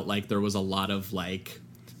felt like there was a lot of like,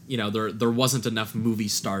 you know, there wasn't enough movie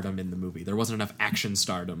stardom in the movie. There wasn't enough action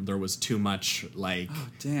stardom. There was too much like.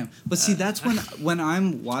 Damn. But see, that's when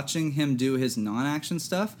I'm watching him do his non-action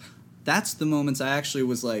stuff, that's the moments I actually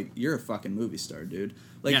was like, you're a fucking movie star, dude.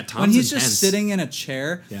 Like Yeah, Tom's when he's intense. just sitting in a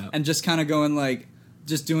chair Yeah. and just kind of going like,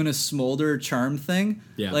 just doing a smolder charm thing.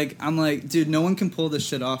 Yeah. Like, I'm like, dude, no one can pull this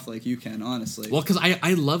shit off like you can, honestly. Well, because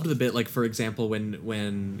I loved the bit, like, for example,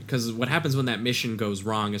 because what happens when that mission goes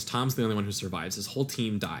wrong is Tom's the only one who survives. His whole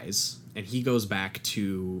team dies, and he goes back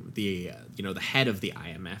to the the head of the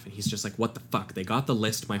IMF, and he's just like, what the fuck? They got the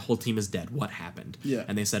list, my whole team is dead. What happened? Yeah.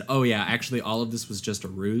 And they said, oh yeah, actually all of this was just a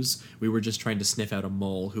ruse. We were just trying to sniff out a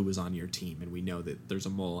mole who was on your team, and we know that there's a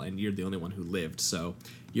mole, and you're the only one who lived, so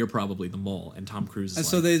you're probably the mole. And Tom Cruise is and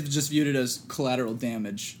like, so they've just viewed it as collateral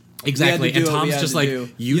damage. Exactly, We had to do and what we Tom's had just to like, do.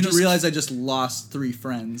 you didn't just- realize I just lost 3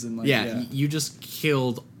 friends and like yeah, you just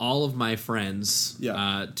killed all of my friends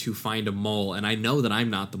Yeah. to find a mole, and I know that I'm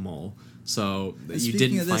not the mole, so And you speaking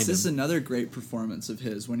didn't of find this, this is him. another great performance of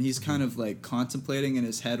his when he's kind of like contemplating in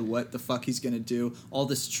his head what the fuck he's gonna do. All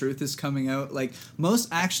this truth is coming out. Like most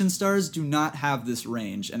action stars do not have this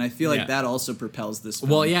range, and I feel like Yeah. that also propels this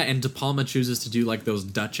film. Well, yeah, and De Palma chooses to do like those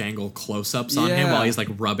Dutch angle close-ups on him Yeah. while he's like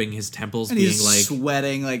rubbing his temples, and being he's like,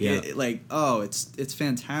 sweating, like Yeah. it's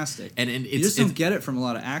fantastic. And you it's- just don't it's- get it from a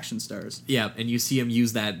lot of action stars yeah, and you see him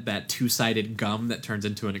use that two-sided gum that turns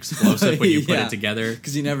into an explosive when you put Yeah. it together.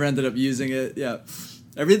 because he never ended up using it. Yeah.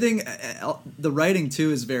 Everything, the writing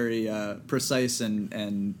too is very precise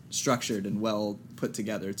and structured and well put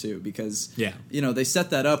together too. Because Yeah. they set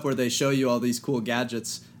that up where they show you all these cool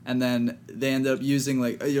gadgets, and then they end up using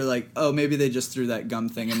you're like, oh, maybe they just threw that gum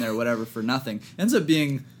thing in there, whatever, for nothing. Ends up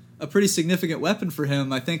being a pretty significant weapon for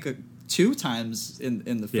him. I think 2 times in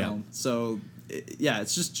the Yeah. film. So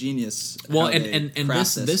it's just genius. Well, how they and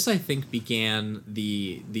craft this I think began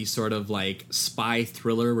the sort of like spy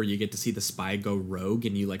thriller where you get to see the spy go rogue,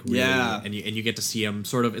 and you like really, Yeah. and you get to see him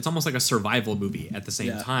sort of, it's almost like a survival movie at the same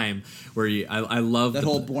Yeah. time, where I love that the-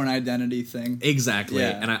 whole Born Identity thing. Exactly,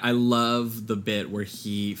 Yeah. and I love the bit where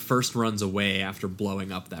he first runs away after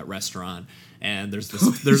blowing up that restaurant, and there's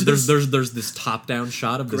this there's this top down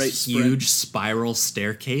shot of Great this sprint. huge spiral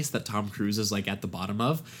staircase that Tom Cruise is like at the bottom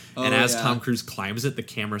of, and Oh, as yeah. Tom Cruise climbs it, the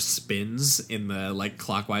camera spins in the like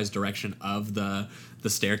clockwise direction of the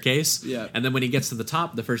staircase. Yeah. And then when he gets to the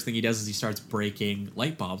top, the first thing he does is he starts breaking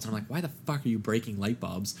light bulbs. And I'm like, why the fuck are you breaking light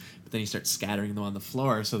bulbs? But then he starts scattering them on the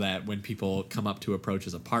floor so that when people come up to approach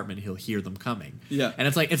his apartment, he'll hear them coming. Yeah. And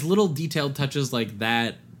it's like, it's little detailed touches like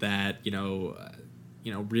that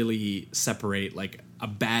really separate like a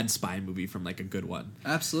bad spy movie from like a good one.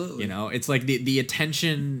 Absolutely. It's like the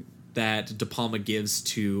attention that De Palma gives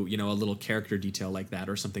to a little character detail like that,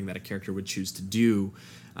 or something that a character would choose to do,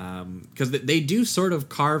 because they do sort of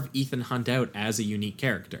carve Ethan Hunt out as a unique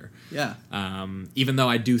character. Yeah. Even though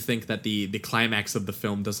I do think that the climax of the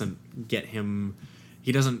film doesn't get him.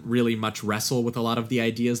 He doesn't really much wrestle with a lot of the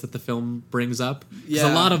ideas that the film brings up. 'Cause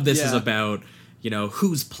Yeah, a lot of this is yeah. about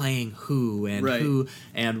who's playing who, and Right. who,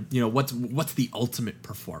 and what's the ultimate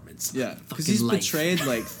performance. Yeah, because Fucking he's life. betrayed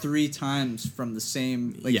like 3 times from the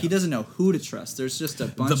same. Like Yeah. he doesn't know who to trust. There's just a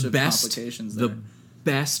bunch of complications there. The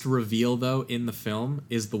best reveal though in the film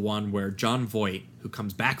is the one where John Voight, who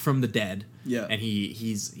comes back from the dead, Yeah. and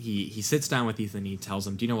he sits down with Ethan and he tells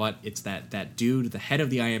him, do you know what? It's that dude, the head of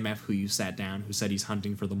the IMF who you sat down, who said he's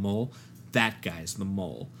hunting for the mole. That guy's the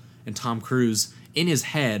mole. And Tom Cruise, in his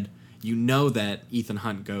head, that Ethan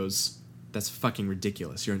Hunt goes, that's fucking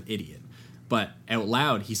ridiculous. You're an idiot. But out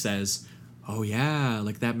loud, he says, oh yeah,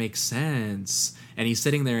 like that makes sense. And he's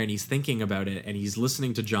sitting there and he's thinking about it, and he's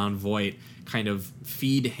listening to John Voight kind of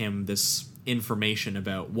feed him this information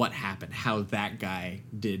about what happened, how that guy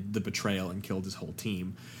did the betrayal and killed his whole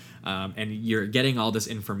team. And you're getting all this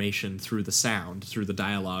information through the sound, through the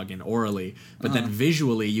dialogue and orally, but then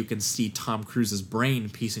visually you can see Tom Cruise's brain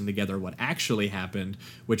piecing together what actually happened,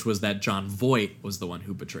 which was that John Voight was the one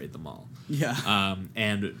who betrayed them all. Yeah.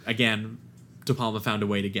 And again, De Palma found a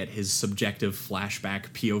way to get his subjective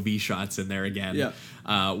flashback POV shots in there again. Yeah.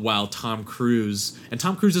 While Tom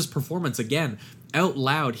Cruise's performance, again, out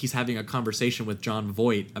loud, he's having a conversation with John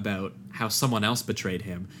Voight about how someone else betrayed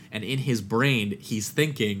him, and in his brain, he's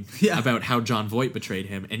thinking about how John Voight betrayed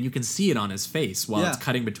him, and you can see it on his face while it's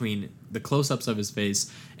cutting between the close-ups of his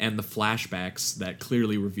face and the flashbacks that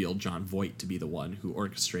clearly revealed John Voight to be the one who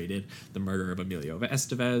orchestrated the murder of Emilio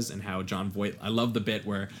Estevez, and how John Voight... I love the bit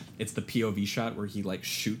where it's the POV shot where he, like,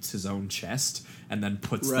 shoots his own chest and then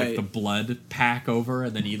puts, like, the blood pack over,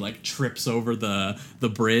 and then he, like, trips over the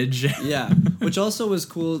bridge. Yeah, which also was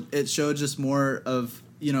cool. It showed just more of,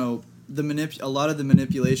 you know, a lot of the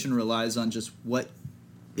manipulation relies on just what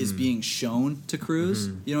is being shown to Cruise.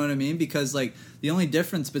 You know what I mean? Because, like, the only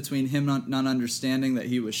difference between him not understanding that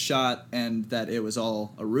he was shot and that it was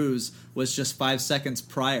all a ruse was just 5 seconds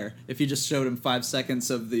prior. If you just showed him 5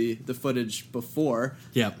 seconds of the footage before,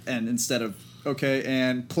 and instead of okay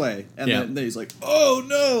and play, and then he's like, oh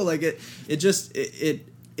no, like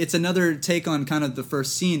it's another take on kind of the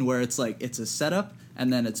first scene where it's like it's a setup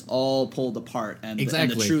and then it's all pulled apart and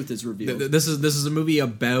the truth is revealed. This is a movie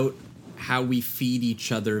about how we feed each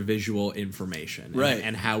other visual information,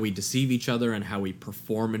 and how we deceive each other and how we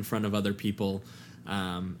perform in front of other people.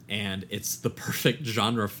 And it's the perfect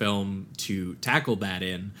genre film to tackle that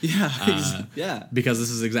in. Because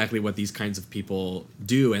this is exactly what these kinds of people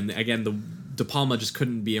do. And again, De Palma just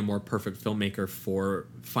couldn't be a more perfect filmmaker for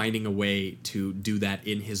finding a way to do that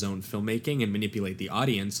in his own filmmaking and manipulate the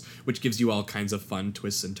audience, which gives you all kinds of fun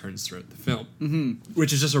twists and turns throughout the film,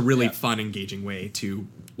 which is just a really fun, engaging way to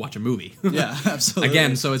watch a movie. Yeah, absolutely.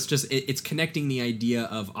 Again, so it's just it's connecting the idea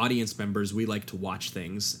of audience members. We like to watch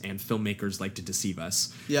things, and filmmakers like to deceive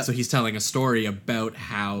us. Yeah. So he's telling a story about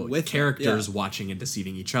how characters watching and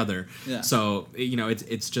deceiving each other. Yeah. So you know, it's a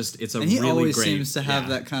and he really always great, seems to have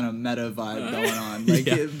that kind of meta vibe going on. Like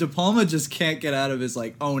De Palma just can't get out of his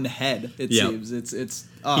like own head. It seems it's.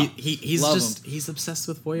 He's obsessed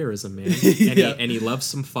with voyeurism, man. And he loves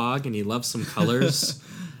some fog and he loves some colors.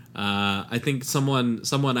 I think someone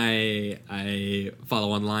I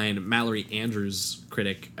follow online, Mallory Andrews,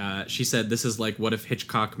 critic, she said this is like what if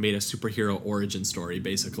Hitchcock made a superhero origin story,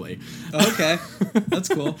 basically. Okay, that's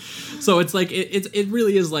cool. So it's like it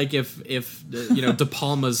really is like if you know De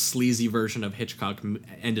Palma's sleazy version of Hitchcock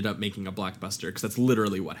ended up making a blockbuster, because that's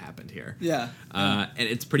literally what happened here. And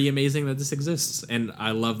it's pretty amazing that this exists, and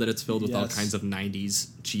I love that it's filled with all kinds of 90s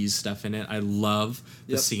cheese stuff in it. I love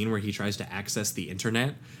the scene where he tries to access the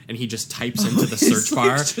internet and he just types into the search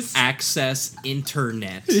bar access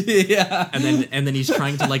internet. And then he's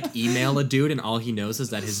trying to like email a dude, and all he knows is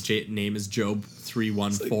that his name is Job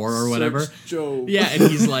 314 like, or whatever. Job. Yeah,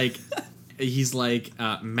 and he's like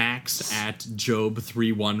max at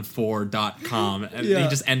job314.com, and he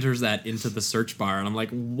just enters that into the search bar, and I'm like,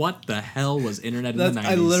 what the hell was internet in the 90s?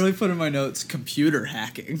 I literally put in my notes computer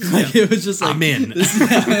hacking. Like it was just like, I'm in.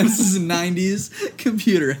 This is 90s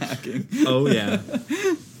computer hacking. Oh yeah.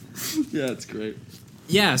 Yeah, it's great.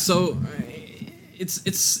 Yeah, so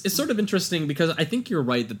it's sort of interesting, because I think you're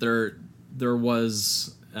right that there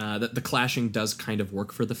was that the clashing does kind of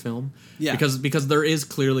work for the film. Yeah. Because there is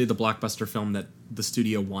clearly the blockbuster film that the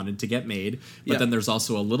studio wanted to get made, but then there's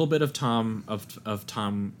also a little bit of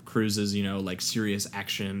Tom Cruise's, you know, like serious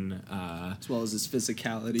action, as well as his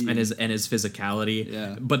physicality and his phicality.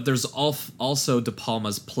 Yeah. But there's also De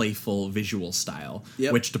Palma's playful visual style,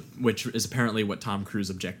 which is apparently what Tom Cruise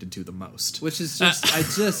objected to the most. Which is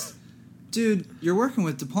just dude, you're working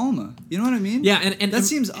with De Palma. You know what I mean? Yeah, and that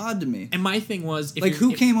seems odd to me. And my thing was,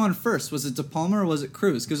 who came on first? Was it De Palma or was it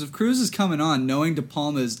Cruise? Because if Cruise is coming on, knowing De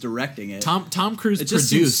Palma is directing it, Tom Cruise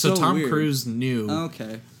produced, so Tom weird. Cruise knew.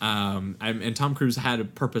 Okay. And Tom Cruise had a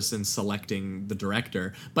purpose in selecting the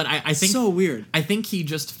director, but I think so weird. I think he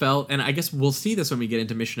just felt, and I guess we'll see this when we get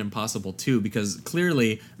into Mission Impossible 2, because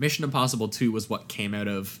clearly Mission Impossible 2 was what came out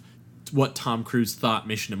of what Tom Cruise thought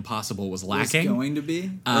Mission Impossible was lacking. Was going to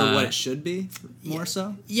be? Or what it should be, more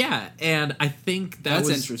so? Yeah, and I think that's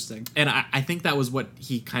interesting. And I think that was what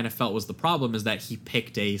he kind of felt was the problem, is that he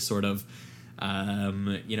picked a sort of,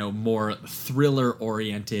 you know, more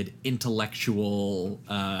thriller-oriented, intellectual,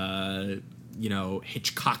 you know,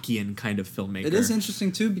 Hitchcockian kind of filmmaker. It is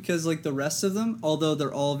interesting, too, because, like, the rest of them, although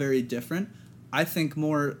they're all very different, I think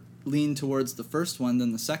more lean towards the first one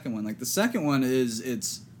than the second one. Like, the second one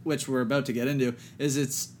it's which we're about to get into, is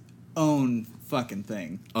its own fucking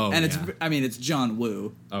thing. Oh, and yeah. it's John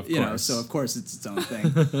Woo, Of you know, course. so of course it's its own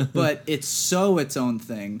thing. But it's so its own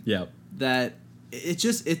thing Yep. that it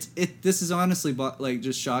just this is honestly like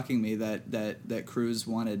just shocking me that Cruise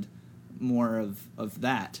wanted more of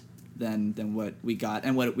that than what we got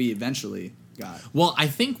and what we eventually got. Well, I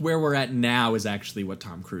think where we're at now is actually what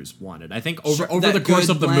Tom Cruise wanted. I think over that the course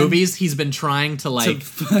good of the blend movies, he's been trying to I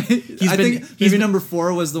think maybe number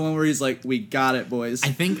 4 was the one where he's like, "We got it, boys."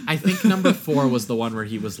 I think number 4 was the one where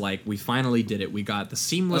he was like, "We finally did it. We got the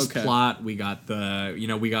seamless Okay. plot. We got the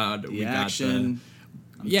we got action.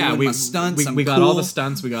 I'm doing my stunts, we got all cool. the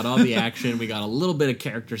stunts. We got all the action. We got a little bit of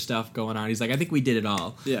character stuff going on." He's like, "I think we did it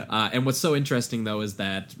all." Yeah. And what's so interesting though is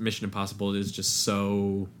that Mission Impossible is just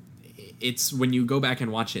so. It's when you go back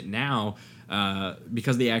and watch it now,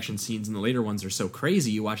 because the action scenes in the later ones are so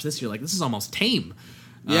crazy. You watch this, you're like, this is almost tame.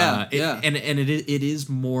 Yeah, And it is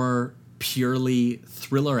more purely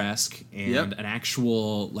thriller-esque and Yep. an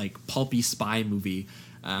actual like pulpy spy movie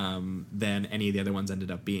than any of the other ones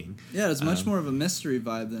ended up being. Yeah, it's much more of a mystery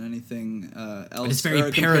vibe than anything else. It's very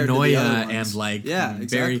or compared to the paranoia other ones. and like yeah, very,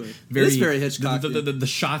 exactly. very, It is very Hitchcock. The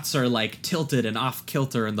shots are like tilted and off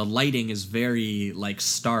kilter, and the lighting is very like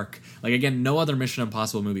stark. Like again, no other Mission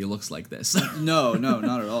Impossible movie looks like this. No,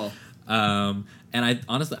 not at all. And I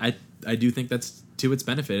honestly, I do think that's to its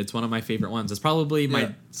benefit. It's one of my favorite ones. It's probably my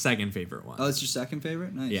Yeah. second favorite one. Oh, that's your second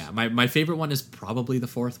favorite? Nice. Yeah, my favorite one is probably the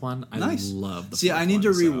fourth one. I Nice. love the See, fourth I need to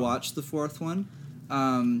one, so- rewatch the fourth one.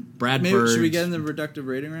 Brad maybe, Bird. should we get in the reductive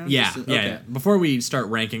rating round? Yeah, Just- yeah, okay. yeah. Before we start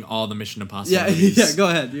ranking all the Mission Impossible Yeah, movies, yeah, go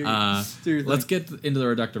ahead. Do your let's thing. get into the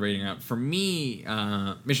reductive rating round. For me,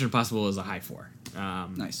 Mission Impossible is a high 4.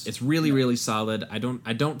 Nice. It's really, really solid. I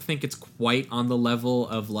don't think it's quite on the level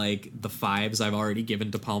of like the 5s I've already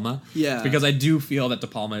given De Palma. Yeah. Because I do feel that De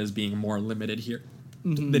Palma is being more limited here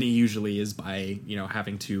Mm-hmm. than he usually is by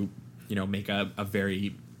having to make a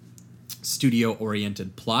very studio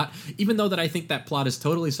oriented plot. Even though that I think that plot is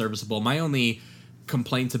totally serviceable. My only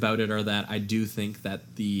complaints about it are that I do think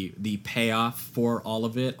that the payoff for all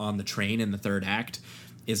of it on the train in the third act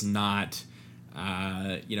is not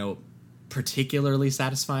particularly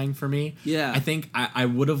satisfying for me. Yeah. I think I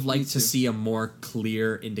would have liked to too. see a more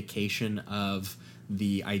clear indication of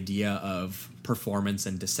the idea of performance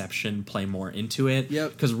and deception play more into it.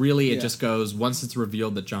 Yep. Because really it Yeah. just goes, once it's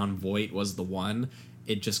revealed that John Voight was the one,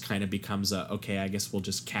 it just kind of becomes okay, I guess we'll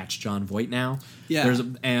just catch John Voight now. Yeah.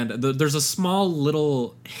 There's a small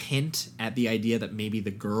little hint at the idea that maybe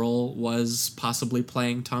the girl was possibly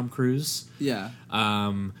playing Tom Cruise. Yeah.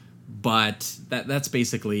 But that's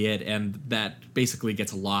basically it, and that basically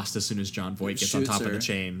gets lost as soon as John Voight gets on Shoots top of her. the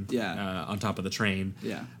chain. Yeah. On top of the train.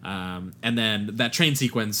 Yeah. And then that train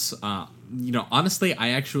sequence. Honestly,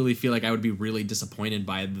 I actually feel like I would be really disappointed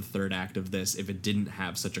by the third act of this if it didn't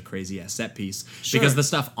have such a crazy ass set piece. Sure. Because the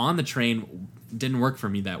stuff on the train didn't work for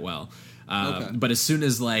me that well. Okay. But as soon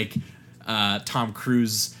as Tom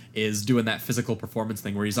Cruise is doing that physical performance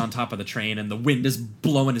thing where he's on top of the train and the wind is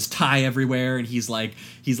blowing his tie everywhere, and he's like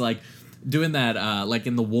doing that like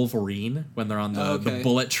in the Wolverine when they're on the Okay.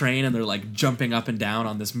 bullet train and they're like jumping up and down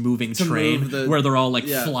on this moving To train move the- where they're all like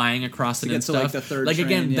yeah. flying across it get and to, like, stuff. the third again,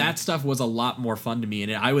 train, yeah. that stuff was a lot more fun to me,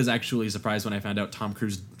 and I was actually surprised when I found out Tom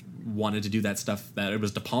Cruise wanted to do that stuff, that it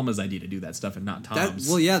was De Palma's idea to do that stuff and not Tom's.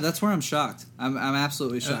 That's where I'm shocked. I'm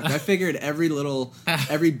absolutely shocked. I figured every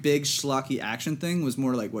big schlocky action thing was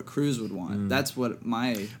more like what Cruise would want. That's what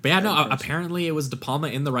my. But yeah, no, impression. apparently it was De Palma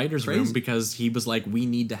in the writer's room Crazy. because he was like, we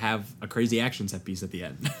need to have a crazy action set piece at the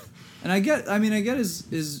end. And I get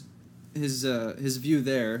his view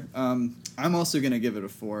there. I'm also gonna give it a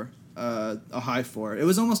 4, a high 4. It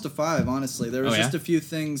was almost a 5, honestly. There was Oh, yeah? just a few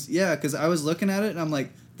things, because I was looking at it and I'm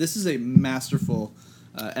like, this is a masterful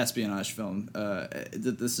espionage film.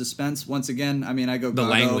 The suspense, once again. I mean, I go The gaga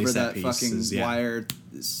Langley over set that fucking pieces, yeah. wire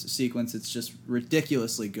sequence. It's just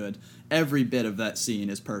ridiculously good. Every bit of that scene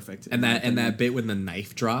is perfect. and that bit when the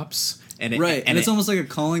knife drops. And right, and it's almost like a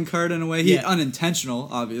calling card in a way. Yeah. Unintentional,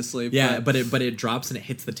 obviously. Yeah, but it drops and it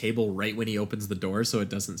hits the table right when he opens the door, so it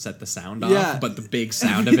doesn't set the sound off. Yeah. But the big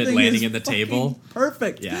sound of it Everything landing is in the fucking table.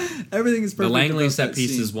 Perfect. Yeah. Everything is The perfect. Langley about set that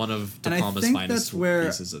piece scene. is one of De And I Palma's think finest that's where,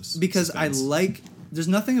 pieces of because suspense. there's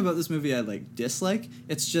nothing about this movie I dislike.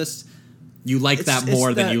 It's just You like it's- that it's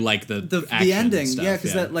more than that- you like the action the ending. and stuff, Yeah,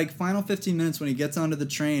 because that final 15 minutes when he gets onto the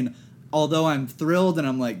train. Although I'm thrilled and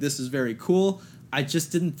I'm like, this is very cool. I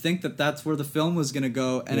just didn't think that that's where the film was going to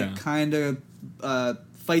go, and Yeah. it kind of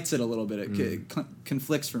fights it a little bit. It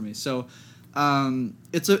conflicts for me. So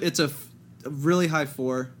it's a a really high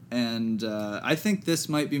 4, and I think this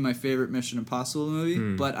might be my favorite Mission Impossible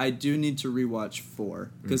movie, but I do need to rewatch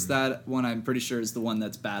 4, because that one I'm pretty sure is the one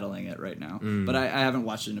that's battling it right now. But I haven't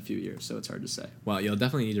watched it in a few years, so it's hard to say. Well, you'll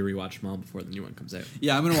definitely need to rewatch them all before the new one comes out.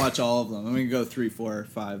 Yeah, I'm going to watch all of them. I'm going to go 3, 4,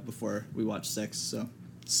 5 before we watch 6, so...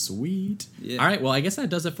 Sweet. Yeah. All right, well, I guess that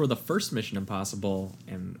does it for the first Mission Impossible,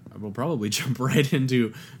 and we'll probably jump right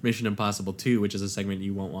into Mission Impossible 2, which is a segment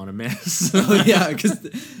you won't want to miss. Oh, yeah, because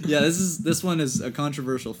this one is a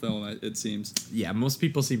controversial film, it seems. Yeah, most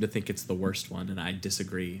people seem to think it's the worst one, and I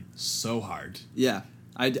disagree so hard. Yeah,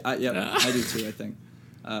 I do too, I think.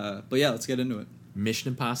 But yeah, let's get into it. Mission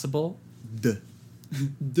Impossible, Duh.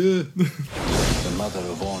 Duh. The mother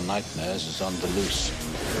of all nightmares is on the loose.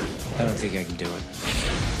 I don't think I can do it.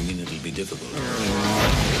 I mean, it'll be difficult.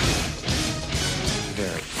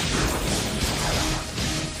 Very.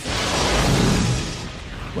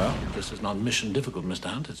 Well, this is not mission difficult, Mr.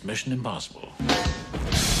 Hunt. It's mission impossible.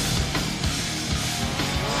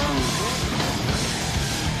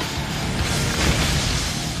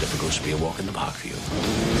 Difficult should be a walk in the park for you.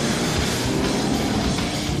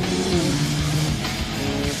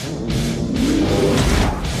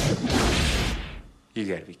 You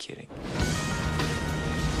gotta be kidding.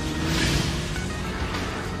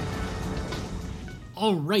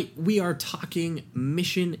 All right, we are talking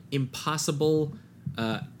Mission Impossible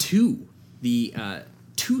 2, the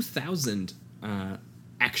 2000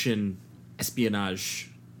 action espionage.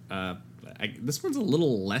 This one's a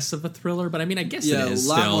little less of a thriller, but I mean, I guess it is a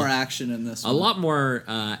lot still more action in this one. a lot more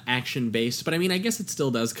action-based, but I mean, I guess it still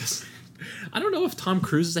does, because I don't know if Tom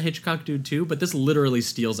Cruise is a Hitchcock dude too, but this literally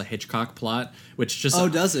steals a Hitchcock plot, which just... Oh,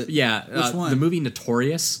 does it? Yeah. Which one? The movie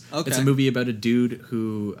Notorious. Okay. It's a movie about a dude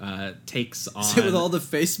who takes on... Is it with all the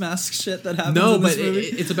face mask shit that happens No, in this but movie?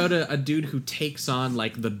 it's about a dude who takes on,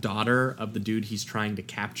 like, the daughter of the dude he's trying to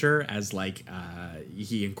capture, as, like,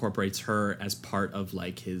 he incorporates her as part of,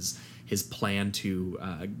 like, his plan to...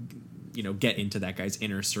 get into that guy's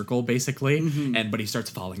inner circle, basically, but he starts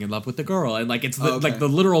falling in love with the girl, and like it's the, like the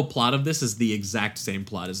literal plot of this is the exact same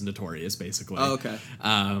plot as Notorious, basically. Oh, okay.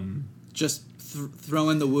 Just throw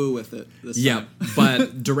in the woo with it. This time.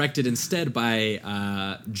 But directed instead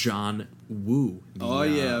by John Woo,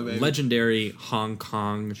 the, baby. legendary Hong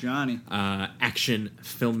Kong Johnny. Action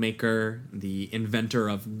filmmaker, the inventor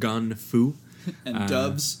of gun fu. And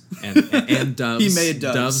Dubs. And Dubs. He made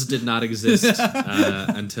Dubs. Dubs did not exist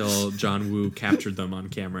until John Woo captured them on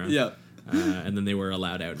camera. Yep. And then they were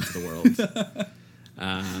allowed out into the world.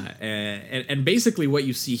 And basically what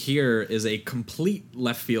you see here is a complete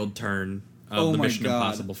left field turn of the Mission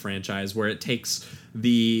Impossible franchise, where it takes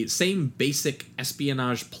the same basic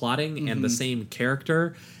espionage plotting and the same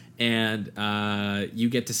character, and you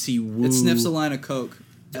get to see Woo... It sniffs a line of coke.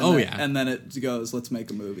 And and then it goes, let's make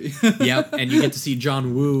a movie. Yep, and you get to see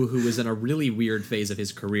John Woo, who was in a really weird phase of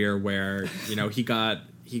his career where, he got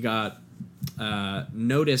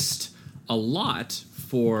noticed a lot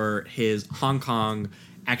for his Hong Kong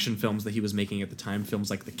action films that he was making at the time, films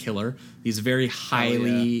like The Killer, these very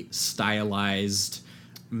highly stylized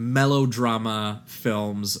melodrama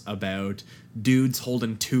films about dudes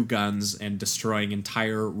holding 2 guns and destroying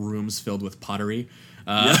entire rooms filled with pottery.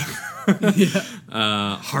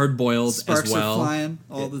 Hard boiled Sparks as well. Are flying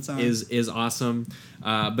all the time. Is awesome.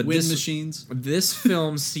 But Wind machines. This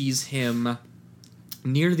film sees him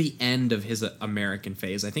near the end of his American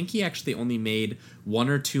phase. I think he actually only made 1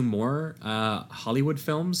 or 2 more Hollywood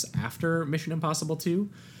films after Mission Impossible 2.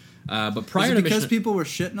 But prior to because people were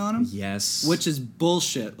shitting on him? Yes. Which is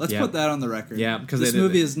bullshit. Let's put that on the record. Yeah, because this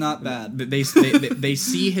movie is not bad. They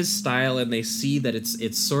see his style, and they see that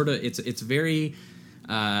it's very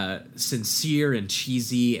sincere and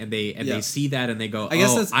cheesy, and they see that and they go, I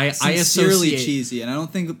guess that's I sincerely associate... cheesy, and I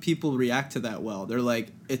don't think people react to that well. They're like,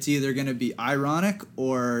 it's either going to be ironic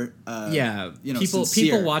or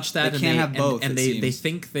people watch that they and can't they have both. and they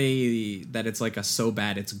think that it's like a so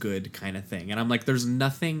bad it's good kind of thing, and I'm like, there's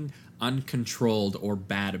nothing uncontrolled or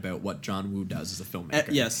bad about what John Woo does as a filmmaker.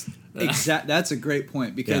 Yes, that's a great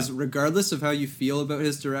point, because regardless of how you feel about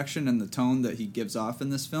his direction and the tone that he gives off in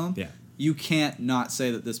this film, you can't not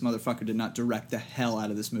say that this motherfucker did not direct the hell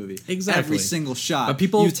out of this movie. Exactly. Every single shot. But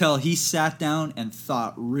people... You tell he sat down and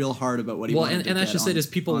thought real hard about what he wanted to get. And that's just it, is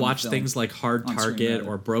people watch film, things like Hard Target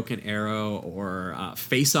or Broken Arrow or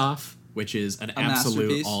Face Off, which is an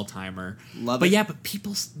absolute all-timer. Love it. But but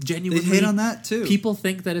people genuinely... They hate on that, too. People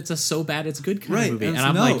think that it's a so bad it's good kind of movie. And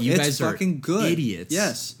I'm like, you guys are fucking good. idiots.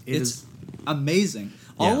 Yes. It's amazing.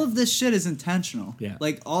 All of this shit is intentional. Yeah.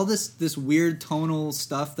 Like all this weird tonal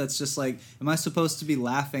stuff that's just like, am I supposed to be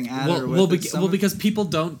laughing at or with well, because people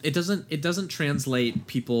don't. It doesn't translate.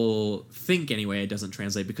 People think anyway. It doesn't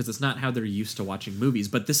translate because it's not how they're used to watching movies.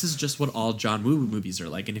 But this is just what all John Woo movies are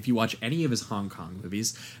like. And if you watch any of his Hong Kong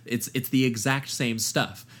movies, it's the exact same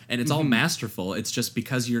stuff, and it's all masterful. It's just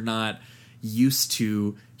because you're not used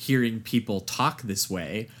to hearing people talk this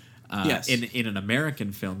way. Yes. In an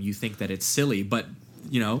American film, you think that it's silly, but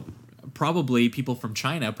probably people from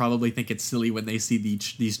China probably think it's silly when they see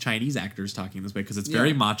these Chinese actors talking this way because it's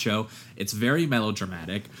very macho, it's very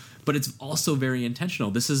melodramatic, but it's also very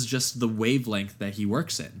intentional. This is just the wavelength that he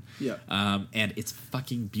works in. Yeah. And it's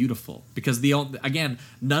fucking beautiful because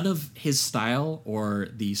none of his style or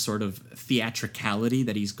the sort of theatricality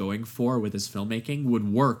that he's going for with his filmmaking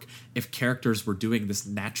would work if characters were doing this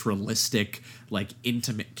naturalistic, like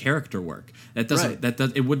intimate character work.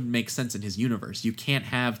 It wouldn't make sense in his universe. You can't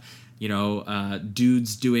have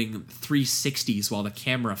dudes doing 360s while the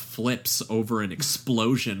camera flips over an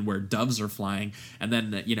explosion where doves are flying and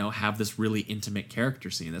then, have this really intimate character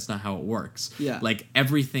scene. That's not how it works. Yeah. Like,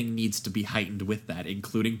 everything needs to be heightened with that,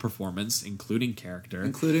 including performance, including character.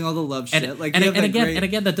 including all the love shit. And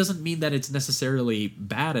again, that doesn't mean that it's necessarily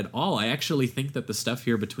bad at all. I actually think that the stuff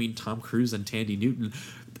here between Tom Cruise and Tandy Newton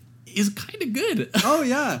is kind of good. Oh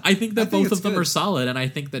yeah, I think that both it's of them good. are solid, and I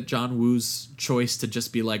think that John Woo's choice to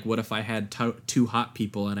just be like, what if I had two hot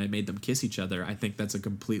people and I made them kiss each other? I think that's a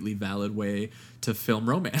completely valid way to film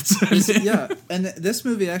romance. Yeah, and this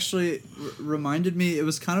movie actually reminded me, it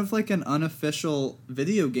was kind of like an unofficial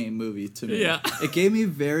video game movie to me. Yeah. It gave me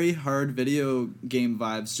very hard video game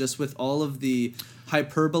vibes, just with all of the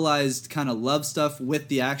hyperbolized kind of love stuff with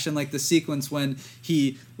the action, like the sequence when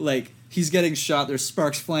he's getting shot, there's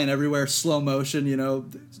sparks flying everywhere, slow motion,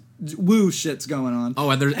 woo shit's going on. Oh,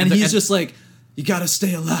 and he's just like, you gotta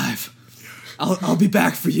stay alive. I'll be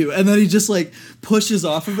back for you. And then he just like pushes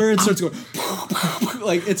off of her and starts going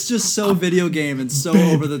like, it's just so video game and so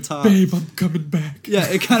over the top. Babe, I'm coming back. Yeah,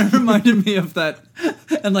 it kind of reminded me of that.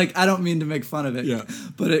 And like, I don't mean to make fun of it. Yeah.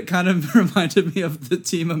 But it kind of reminded me of the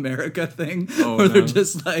Team America thing Oh, where they're no.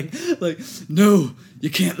 just like, no, you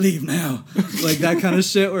can't leave now. Like that kind of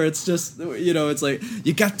shit where it's just, it's like,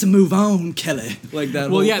 you got to move on, Kelly. Like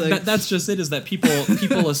that Well, whole yeah, thing. that's just it. Is that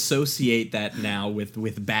people associate that now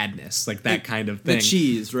with badness, like that kind of thing. The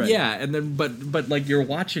cheese, right. Yeah, and then but like you're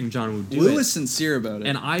watching John Woo do Woo it, is sincere about it.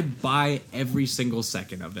 and I buy every single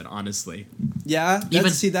second of it. Honestly, Yeah,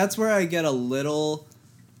 Even- that's where I get a little.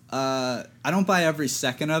 I don't buy every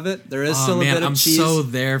second of it. There is still a bit of I'm cheese. so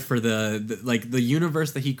there for the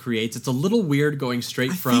universe that he creates. It's a little weird going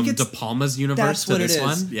straight from think De it's- Palma's universe That's to what this it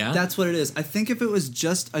is. one. Yeah, That's what it is. I think if it was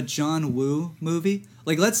just a John Woo movie,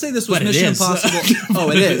 like let's say this was But it Mission is. Impossible.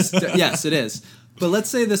 Oh, it is. Yes, it is. But let's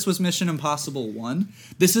say this was Mission Impossible 1.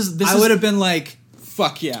 I would have been like,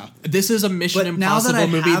 fuck yeah. This is a Mission But now that I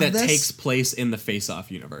Impossible movie have that this- takes place in the Face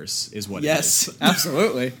Off universe. Is what it Yes, is.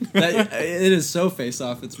 absolutely. It is so face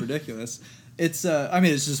off. It's ridiculous. It's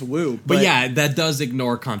it's just Woo. But yeah, that does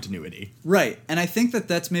ignore continuity. Right, and I think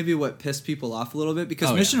that's maybe what pissed people off a little bit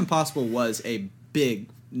because Oh, Mission yeah. Impossible was a big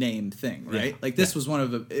name thing, right? Yeah, Like this yeah. was one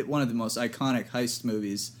of the most iconic heist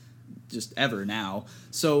movies just ever now.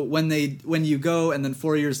 So when you go and then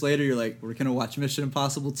 4 years later you're like, we're gonna watch Mission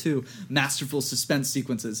Impossible 2, masterful suspense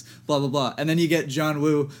sequences, blah blah blah, and then you get John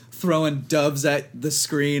Woo throwing doves at the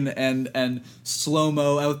screen and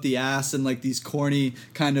slow-mo out the ass and like these corny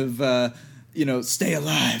kind of stay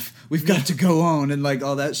alive, we've got to go on, and like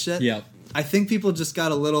all that shit. Yep. I think people just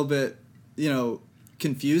got a little bit,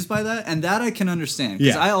 confused by that, and that I can understand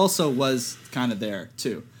because Yeah. I also was kind of there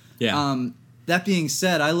too. Yeah. That being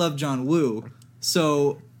said, I love John Woo,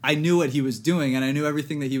 so I knew what he was doing, and I knew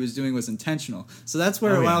everything that he was doing was intentional. So that's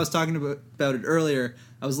where Oh, when yeah. I was talking about it earlier,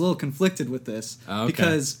 I was a little conflicted with this Oh, okay.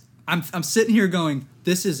 because I'm sitting here going,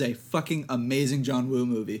 this is a fucking amazing John Woo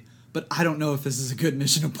movie, but I don't know if this is a good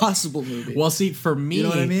Mission Impossible movie. Well, see, for me, You know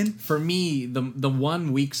what I mean? For me, the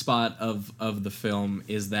one weak spot of the film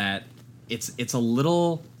is that it's a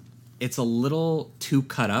little too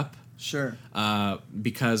cut up. Sure.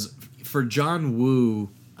 Because for John Woo,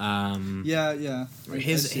 Yeah.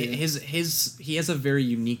 he has a very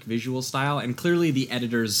unique visual style, and clearly the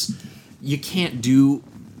editors, you can't do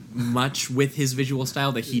much with his visual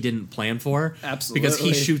style that he didn't plan for. Absolutely. Because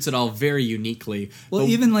he shoots it all very uniquely. Well, But-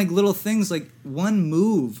 even like little things, like one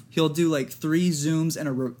move, he'll do like 3 zooms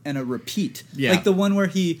and a repeat. Yeah. Like the one where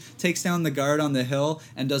he takes down the guard on the hill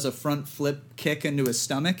and does a front flip kick into his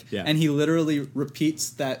stomach. Yeah. And he literally repeats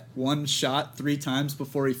that one shot 3 times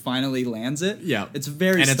before he finally lands it. Yeah. It's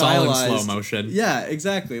very And it's all in stylized. slow motion. Yeah,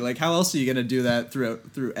 exactly. Like how else are you going to do that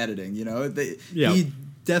through editing, you know? Yeah. He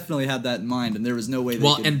definitely had that in mind, and there was no way they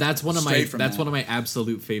Well, could and that's one of stray my from that's that. one of my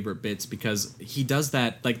absolute favorite bits because he does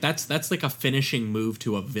that like that's like a finishing move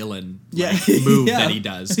to a villain Yeah. like, move Yeah. that he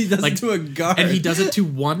does. He does it like, to a guard. and he does it to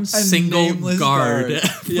one A single nameless guard. guard.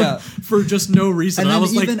 Yeah. for just no reason. And And I then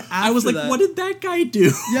was even like, I was after like, that- what did that guy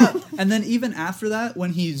do? Yeah, and then even after that,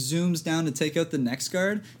 when he zooms down to take out the next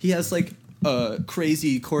guard, he has like a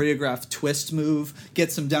crazy choreographed twist move,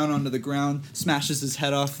 gets him down onto the ground, smashes his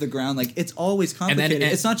head off the ground. Like it's always complicated.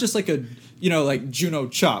 and- it's not just like a like Juno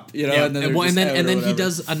chop, Yeah, and then and, they're just out and or then he whatever.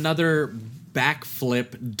 does another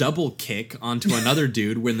backflip double kick onto another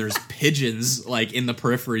dude when there's pigeons like in the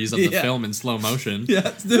peripheries of the Yeah. film in slow motion.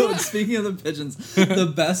 Yeah, dude, speaking of the pigeons,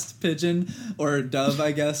 the best pigeon or dove,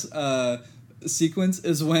 I guess, sequence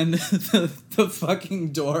is when the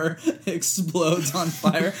fucking door explodes on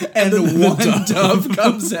fire and one dove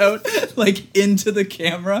comes out like into the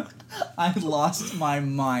camera. I lost my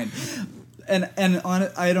mind. And on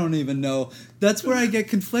it, I don't even know. That's where I get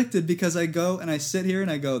conflicted because I go and I sit here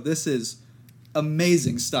and I go, this is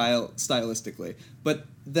amazing stylistically. But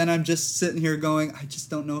then I'm just sitting here going, I just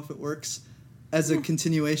don't know if it works as a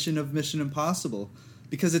continuation of Mission Impossible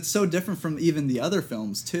because it's so different from even the other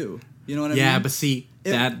films too. You know what I mean? Yeah, but see,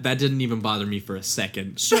 It- that didn't even bother me for a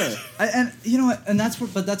second. Sure, and you know what? And that's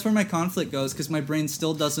where my conflict goes because my brain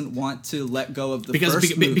still doesn't want to let go of the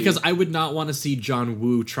first movie. Because I would not want to see John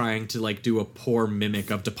Woo trying to like do a poor mimic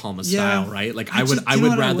of De Palma's Yeah. style, right? Like I would know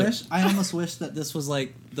what rather. I almost wish that this was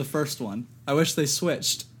like the first one. I wish they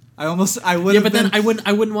switched. I would. Yeah, have but been, then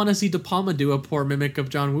I wouldn't want to see De Palma do a poor mimic of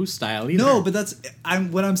John Woo's style either. No, but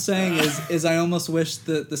what I'm saying is I almost wish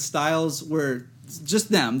that the styles were just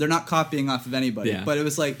them. They're not copying off of anybody. Yeah. But it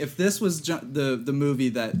was like if this was the movie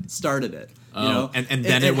that started it. You know, and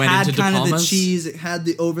then it went had into De kind of the Palma's? cheese. It had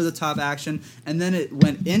the over the top action, and then it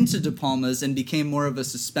went into De Palma's and became more of a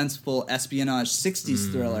suspenseful espionage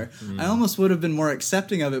 '60s thriller. I almost would have been more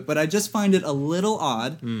accepting of it, but I just find it a little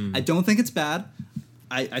odd. I don't think it's bad.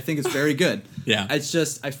 I think it's very good. Yeah. It's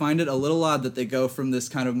just I find it a little odd that they go from this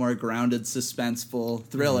kind of more grounded, suspenseful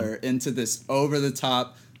thriller into this over the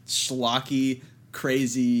top, schlocky,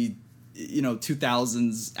 crazy,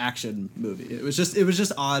 2000s action movie. It was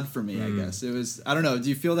just odd for me. I guess it was. I don't know. Do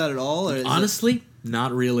you feel that at all? Or is honestly,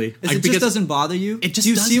 not really. it Because just doesn't bother you? It just do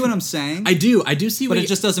you see doesn't. what I'm saying? I do see, But what it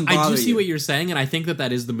just doesn't I bother do see you. what you're saying, and I think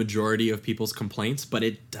that is the majority of people's complaints. But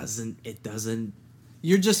it doesn't.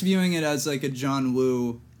 You're just viewing it as like a John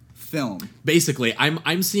Woo film. Basically,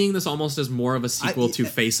 I'm seeing this almost as more of a sequel to I-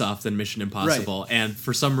 Face Off than Mission Impossible, and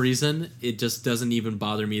for some reason, it just doesn't even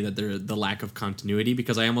bother me that the lack of continuity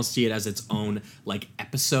because I almost see it as its own like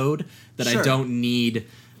episode that I Sure. don't need.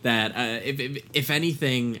 That if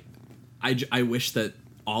anything, I wish that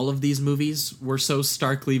all of these movies were so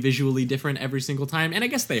starkly visually different every single time, and I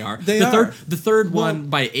guess they are. They the are. The third Well- one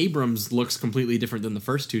by Abrams looks completely different than the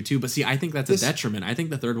first two too. But see, I think that's This- a detriment. I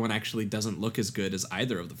think the third one actually doesn't look as good as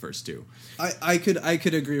either of the first two. I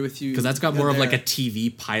could agree with you Because that's got more of like a there.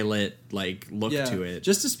 TV pilot like look to it.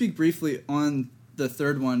 Just to speak briefly on the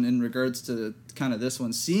third one in regards to kind of this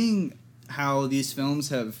one, seeing how these films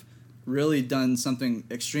have really done something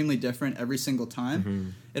extremely different every single time, Mm-hmm.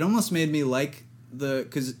 it almost made me like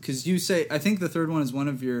because you say I think the third one is one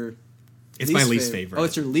of your. It's my least favorite. Oh,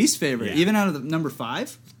 it's your least favorite, Yeah. even out of the number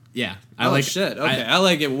 5. Yeah, Shit! Okay, I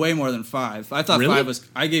like it way more than 5. I thought Really? 5 was.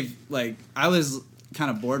 I was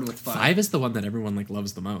kind of bored with 5. 5 is the one that everyone like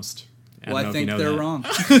loves the most. Well, I don't know if think you know they're that. wrong.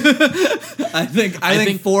 I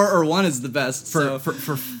think 4 or 1 is the best. so.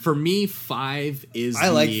 For me, 5 is. I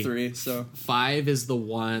like 3. So 5 is the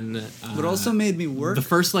one. what also made me work. The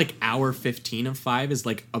first like hour 15 of 5 is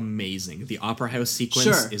like amazing. The opera house sequence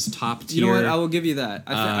Sure. is top tier. You know what? I will give you that.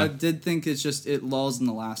 I did think it's just it lulls in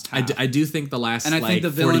the last half. I do think the last and I like, think the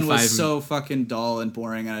villain 45 was so fucking dull and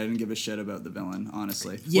boring, and I didn't give a shit about the villain,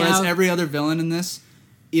 honestly. Yeah. Whereas every other villain in this,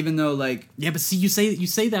 even though like Yeah, but see, you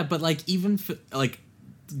say that, but like even like,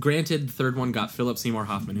 granted, the third one got Philip Seymour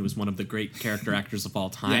Hoffman, who was one of the great character actors of all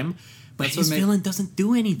time, but That's his what made- villain doesn't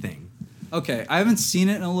do anything. okay, I haven't seen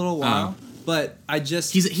it in a little while, but I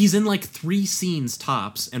just He's in like 3 scenes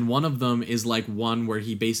tops, and one of them is like one where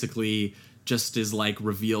he basically just is like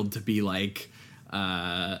revealed to be like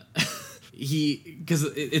because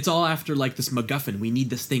it's all after like this MacGuffin. We need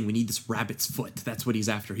this thing. We need this rabbit's foot. That's what he's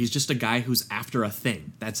after. He's just a guy who's after a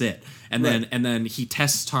thing. That's it. And then he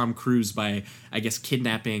tests Tom Cruise by, I guess,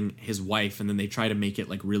 kidnapping his wife, and then they try to make it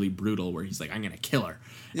like really brutal, where he's like, "I'm gonna kill her,"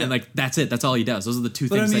 and like that's it. That's all he does. Those are the two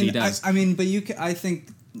things that he does. I think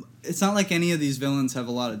it's not like any of these villains have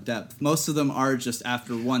a lot of depth. Most of them are just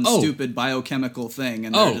after one stupid biochemical thing,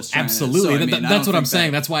 and they're just trying absolutely. To, that's what I'm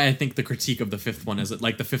saying. That's why I think the critique of the fifth one is that,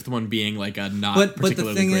 like, the fifth one being like a not particularly But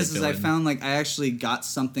the thing great is villain. I found like I actually got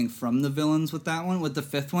something from the villains with that one. With the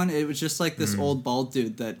fifth one, it was just like this old bald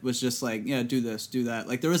dude that was just like, yeah, do this, do that.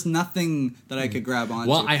 Like there was nothing that I could grab onto.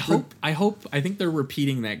 Well, I think they're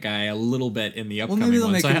repeating that guy a little bit in the upcoming maybe they'll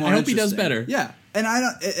one. make So it I more hope he does interesting. better. Yeah, and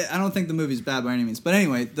I don't think the movie's bad by any means. But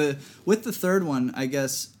anyway, with the third one, I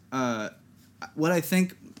guess what I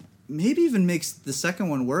think maybe even makes the second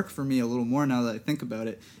one work for me a little more now that I think about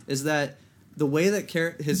it is that the way that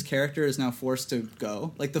his character is now forced to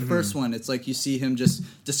go, like the first one, it's like you see him just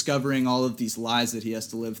discovering all of these lies that he has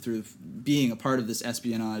to live through being a part of this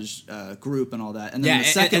espionage group and all that. And then the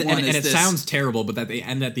second one is it sounds terrible, but at the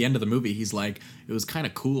end of the movie, he's like, it was kind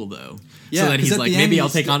of cool though. Yeah, so then 'cause he's at like, the end, maybe I'll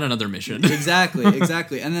he's take on another mission. Exactly.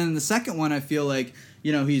 And then the second one, I feel like,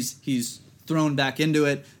 you know, he's thrown back into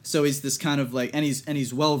it, so he's this kind of like, and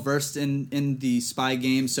he's well versed in the spy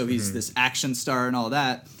game, so he's this action star and all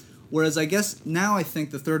that. Whereas I guess now I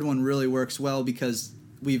think the third one really works well because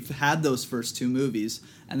we've had those first two movies,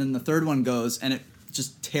 and then the third one goes and it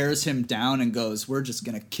just tears him down and goes, we're just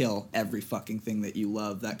gonna kill every fucking thing that you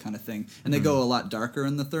love, that kind of thing. And they go a lot darker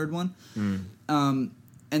in the third one.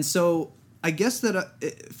 And so I guess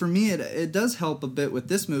that for me it does help a bit with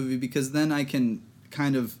this movie because then I can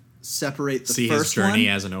kind of separate the See first his journey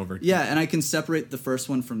one. as an over. Yeah, and I can separate the first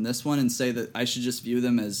one from this one and say that I should just view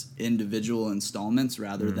them as individual installments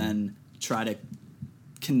rather than try to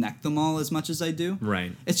connect them all as much as I do.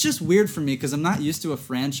 Right. It's just weird for me because I'm not used to a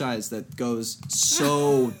franchise that goes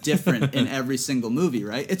so different in every single movie,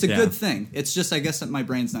 right? It's a good thing. It's just I guess that my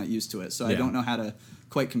brain's not used to it, so I don't know how to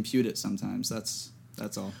quite compute it sometimes. That's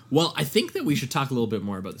all. Well, I think that we should talk a little bit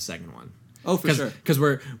more about the second one. Oh, for sure. Because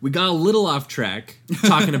we got a little off track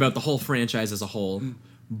talking about the whole franchise as a whole,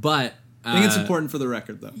 but I think it's important for the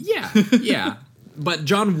record, though. Yeah. But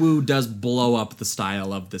John Woo does blow up the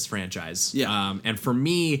style of this franchise. Yeah. And for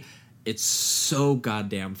me, it's so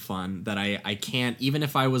goddamn fun that I can't, even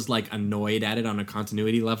if I was like annoyed at it on a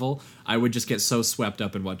continuity level, I would just get so swept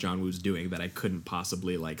up in what John Woo's doing that I couldn't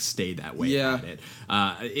possibly like stay that way at it.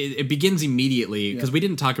 It begins immediately, because we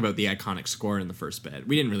didn't talk about the iconic score in the first bit.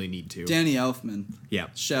 We didn't really need to. Danny Elfman. Yeah.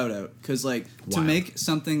 Shout out. Because, like, to Wild. make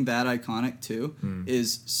something that iconic, too,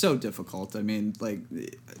 is so difficult. I mean, like...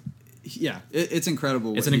 Yeah, it's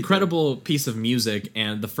incredible. It's an incredible piece of music,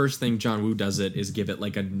 and the first thing John Woo does it is give it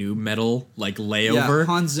like a new metal like layover. Yeah,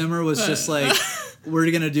 Hans Zimmer was just like, we're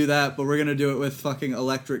gonna do that, but we're gonna do it with fucking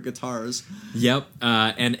electric guitars. Yep,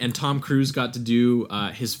 and Tom Cruise got to do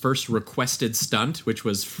his first requested stunt, which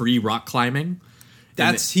was free rock climbing.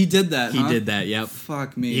 He did that. He did that. Yep.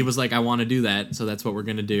 Fuck me. He was like, I want to do that, so that's what we're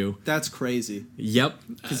gonna do. That's crazy. Yep.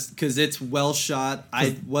 Because it's well shot.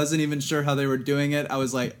 I wasn't even sure how they were doing it. I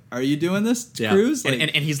was like, "Are you doing this, Yeah. Cruise?" And,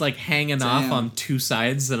 Like, and he's like hanging off on two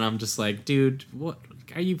sides, and I'm just like, dude, what?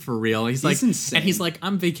 Are you for real? He's like, insane. and he's like,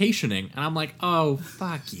 I'm vacationing, and I'm like, oh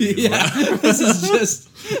fuck you. yeah, this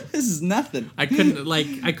is nothing. I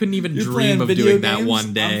couldn't even You're dream playing of video doing that games?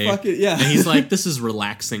 one day. I'm fucking- yeah. And he's like, this is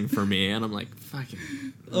relaxing for me, and I'm like, fucking.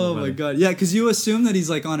 Oh my god! Yeah, because you assume that he's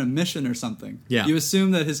like on a mission or something. Yeah. you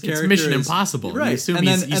assume that his character Mission is, Impossible. right? You assume and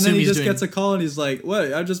then, he's- you and assume then he he's just doing- gets a call and he's like,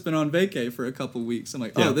 "What? I've just been on vacay for a couple weeks." I'm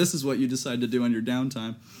like, "Oh, Yeah. this is what you decide to do on your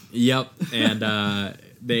downtime." Yep, and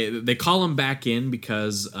they call him back in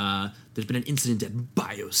because there's been an incident at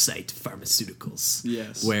Biosite Pharmaceuticals.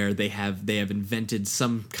 Yes. Where they have invented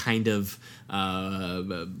some kind of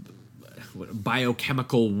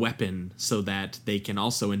biochemical weapon so that they can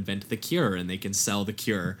also invent the cure and they can sell the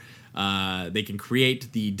cure. They can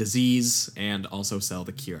create the disease and also sell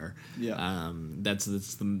the cure. Yeah. That's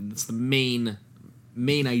the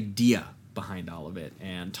main idea behind all of it.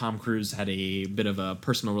 And Tom Cruise had a bit of a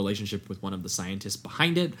personal relationship with one of the scientists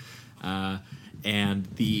behind it. And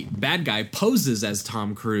the bad guy poses as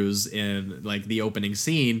Tom Cruise in like the opening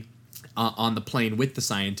scene on the plane with the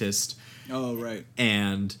scientist. Oh right.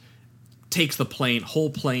 And takes the whole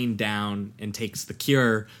plane down and takes the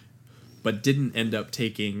cure, but didn't end up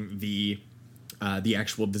taking the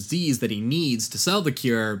actual disease that he needs to sell the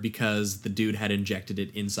cure because the dude had injected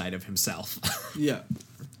it inside of himself. Yeah.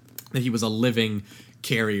 That he was a living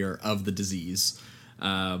carrier of the disease.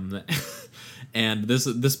 And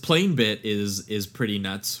this plane bit is pretty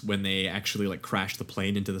nuts when they actually like crash the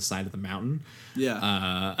plane into the side of the mountain.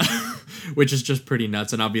 Yeah. Which is just pretty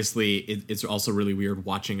nuts. And obviously it's also really weird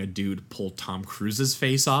watching a dude pull Tom Cruise's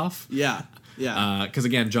face off. Yeah. Yeah. Because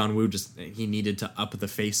again, John Woo he needed to up the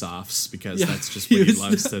face-offs because Yeah. that's just what he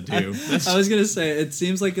loves to do. I was gonna say, it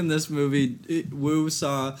seems like in this movie, Wu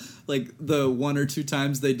saw like the 1 or 2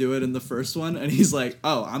 times they do it in the first one, and he's like,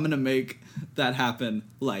 "Oh, I'm gonna make that happen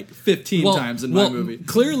like 15 times in my movie."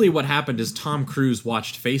 Clearly, what happened is Tom Cruise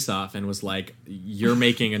watched Face Off and was like, "You're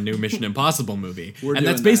making a new Mission Impossible movie," and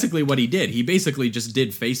that's basically what he did. He basically just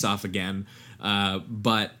did Face Off again,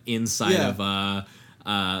 but inside of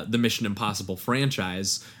the Mission Impossible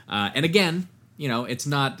franchise. And again, you know, it's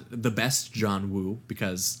not the best John Woo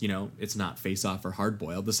because, you know, it's not Face Off or Hard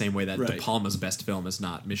Boiled, the same way that De Palma's best film is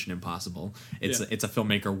not Mission Impossible. It's a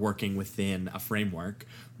filmmaker working within a framework.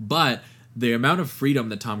 But the amount of freedom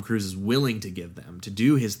that Tom Cruise is willing to give them to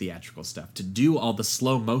do his theatrical stuff, to do all the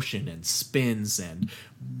slow motion and spins and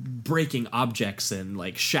breaking objects and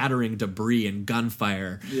like shattering debris and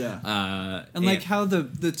gunfire. And like how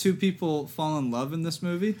the two people fall in love in this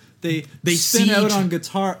movie. They spin siege out on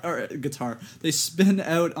guitar. They spin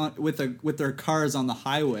out on with their cars on the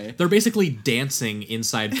highway. They're basically dancing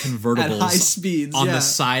inside convertibles at high speeds on the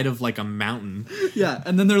side of like a mountain. Yeah,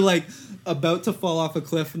 and then they're like about to fall off a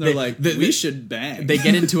cliff, and they're like, "We should bang." They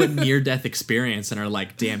get into a near-death experience and are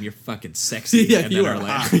like, "Damn, you're fucking sexy." Yeah, and you then are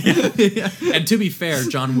like, hot. And to be fair,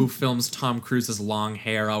 John Woo films Tom Cruise's long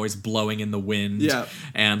hair always blowing in the wind. Yeah.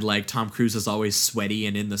 And like Tom Cruise is always sweaty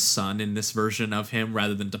and in the sun in this version of him,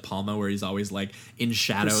 rather than De Palma, where he's always like in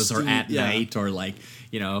shadows or at night, or like,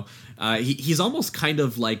 you know, he's almost kind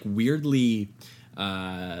of like weirdly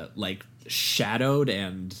like shadowed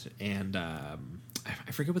and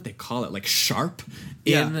I forget what they call it, like sharp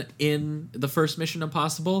in the first Mission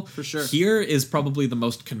Impossible. For sure. Here is probably the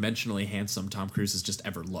most conventionally handsome Tom Cruise has just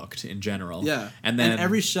ever looked in general. Yeah. And then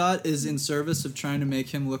every shot is in service of trying to make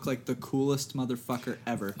him look like the coolest motherfucker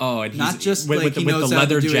ever. Oh, and not he's, just with, like with, he with knows the how to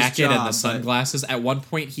leather do his jacket job, and the but sunglasses. At one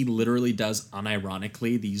point, he literally does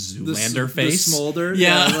unironically the Zoolander face. The smolder.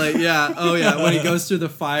 Yeah. Oh yeah, when he goes through the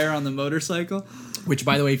fire on the motorcycle. Which,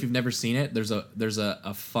 by the way, if you've never seen it, there's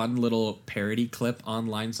a fun little parody clip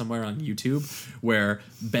online somewhere on YouTube where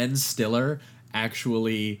Ben Stiller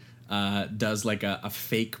actually does like a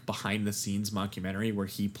fake behind the scenes mockumentary where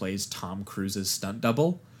he plays Tom Cruise's stunt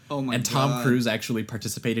double. Oh my god! And Tom Cruise actually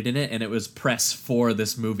participated in it, and it was press for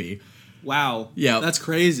this movie. Wow. Yeah. That's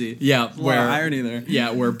crazy. Yeah. There's a lot of irony there.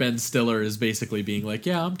 Yeah, where Ben Stiller is basically being like,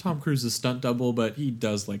 yeah, I'm Tom Cruise's stunt double, but he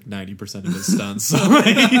does like 90% of his stunts. So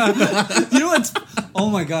You know what's...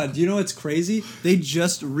 Oh my god, do you know what's crazy? They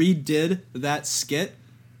just redid that skit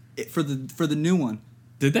for the new one.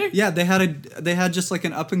 Did they? Yeah, they had just like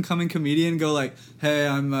an up and coming comedian go like, "Hey,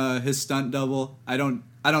 I'm his stunt double. I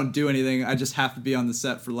don't do anything. I just have to be on the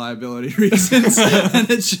set for liability reasons."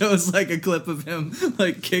 And it shows like a clip of him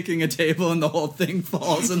like kicking a table, and the whole thing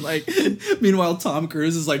falls. And like, meanwhile, Tom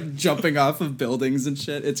Cruise is like jumping off of buildings and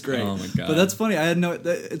shit. It's great. Oh my god! But that's funny. I had no.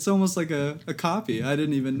 It's almost like a copy. I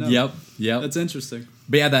didn't even know. Yep. That's interesting.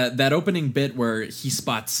 But yeah, that opening bit where he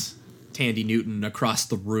spots Tandy Newton across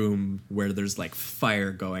the room where there's like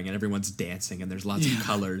fire going and everyone's dancing and there's lots of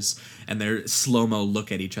colors and they're slow-mo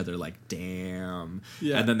look at each other like, damn.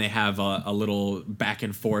 Yeah. And then they have a little back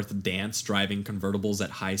and forth dance driving convertibles at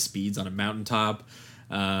high speeds on a mountaintop.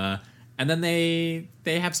 And then they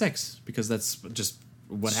have sex because that's just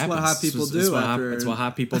what happens. What hot people do It's what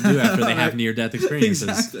hot people do after they have near-death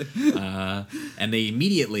experiences. Exactly. And they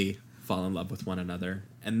immediately fall in love with one another.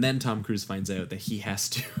 And then Tom Cruise finds out that he has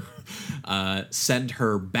to send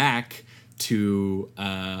her back to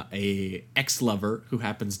a ex-lover who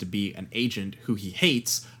happens to be an agent who he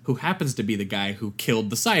hates, who happens to be the guy who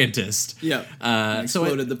killed the scientist. Yeah.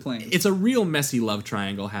 Exploded the plane. It's a real messy love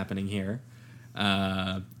triangle happening here.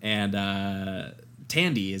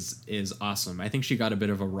 Tandy is awesome. I think she got a bit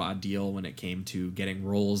of a raw deal when it came to getting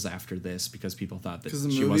roles after this because people thought that Because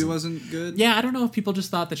the she movie wasn't good? Yeah, I don't know if people just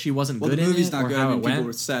thought that she wasn't good the movie's in it not or good. how I mean, it went.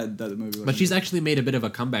 people said that the movie wasn't But she's good. actually made a bit of a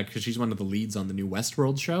comeback because she's one of the leads on the new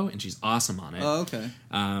Westworld show, and she's awesome on it. Oh, okay.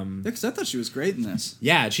 Because I thought she was great in this.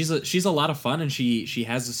 Yeah, she's a lot of fun, and she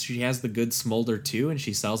has the good smolder too, and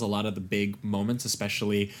she sells a lot of the big moments,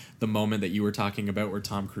 especially the moment that you were talking about where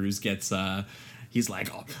Tom Cruise gets. He's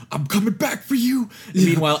like, "Oh, I'm coming back for you." And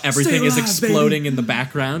meanwhile, everything is exploding in the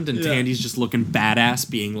background, and Tandy's just looking badass,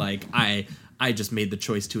 being like, "I just made the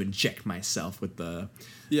choice to inject myself with the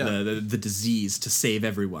disease to save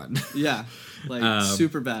everyone." Yeah, like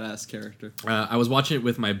super badass character. I was watching it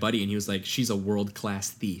with my buddy, and he was like, "She's a world-class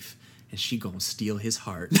thief." and she gonna steal his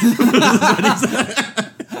heart.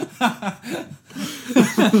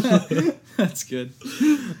 That's good.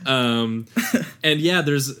 And yeah,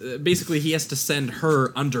 there's basically he has to send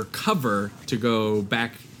her undercover to go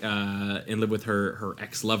back and live with her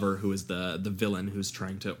ex-lover, who is the villain who's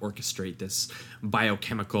trying to orchestrate this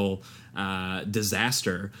biochemical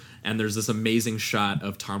disaster. And there's this amazing shot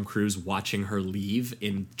of Tom Cruise watching her leave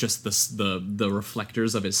in just the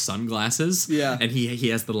reflectors of his sunglasses. Yeah. And he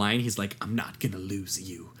has the line, he's like, "I'm not gonna lose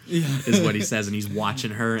you," is what he says, and he's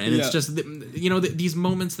watching her, and it's just, these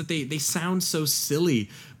moments that they sound so silly,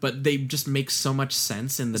 but they just make so much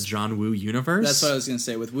sense in the John Woo universe. That's what I was gonna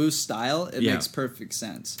say. With Woo's style, it makes perfect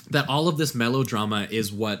sense. That all of this melodrama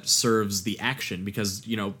is what serves the action, because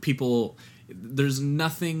there's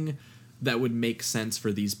nothing that would make sense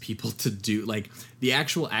for these people to do. Like, the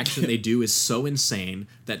actual action they do is so insane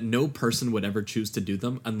that no person would ever choose to do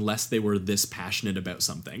them unless they were this passionate about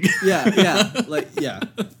something.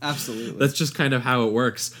 Absolutely. That's just kind of how it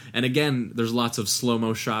works. And again, there's lots of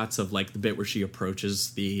slow-mo shots of like the bit where she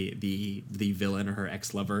approaches the villain or her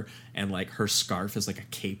ex-lover, and like her scarf is like a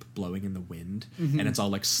cape blowing in the wind, and it's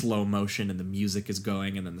all like slow motion, and the music is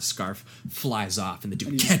going, and then the scarf flies off, and the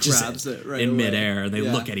dude catches it right in away. midair, and they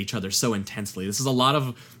look at each other so intensely. This is a lot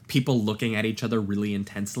of people looking at each other really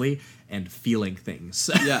intensely and feeling things.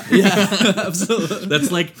 Yeah, absolutely.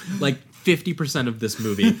 That's like 50% of this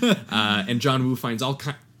movie. And John Woo finds all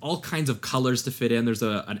kinds of colors to fit in. There's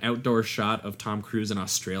an outdoor shot of Tom Cruise in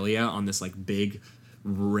Australia on this like big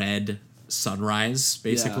red sunrise,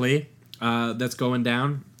 basically, that's going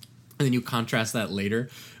down. And then you contrast that later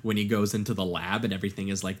when he goes into the lab and everything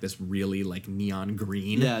is like this really like neon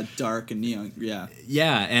green. Yeah, dark and neon. Yeah.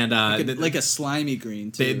 Yeah, and like a slimy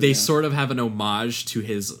green too. They sort of have an homage to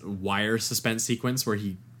his wire suspense sequence where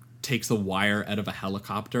he takes the wire out of a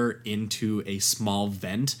helicopter into a small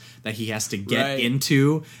vent that he has to get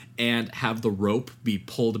into and have the rope be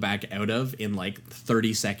pulled back out of in like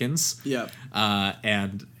 30 seconds. Yeah.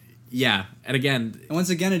 And again, and once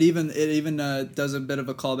again, it even does a bit of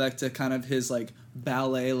a callback to kind of his like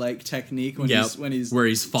ballet like technique when he's where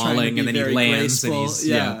he's falling and then he lands graceful. and he's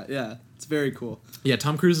yeah. It's very cool. Yeah,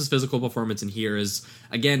 Tom Cruise's physical performance in here is,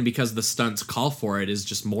 again, because the stunts call for it, is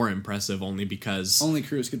just more impressive only because... Only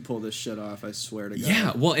Cruise could pull this shit off, I swear to God.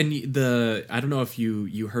 Yeah, well, and I don't know if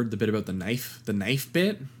you heard the bit about the knife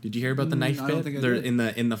bit. Did you hear about the knife bit? I don't think I did.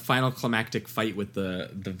 In the final climactic fight with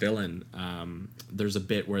the villain, there's a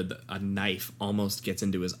bit where a knife almost gets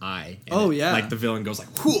into his eye. And like the villain goes like,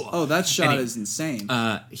 "Whoa!" Oh, that shot is insane.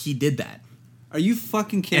 He did that. Are you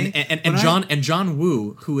fucking kidding? And John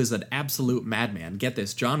Woo, who is an absolute madman, get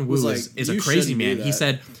this, John Woo is a crazy man. He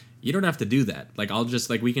said, "You don't have to do that. Like, I'll just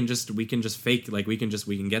like we can just fake, like we can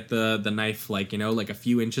get the knife like, like a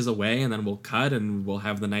few inches away, and then we'll cut and we'll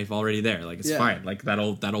have the knife already there. Like, it's fine. Like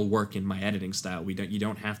that'll work in my editing style. You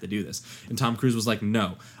don't have to do this." And Tom Cruise was like,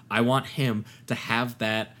 "No, I want him to have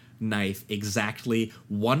that knife exactly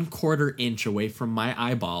 1/4 inch away from my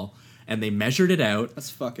eyeball." And they measured it out. That's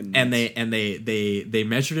fucking nuts. And they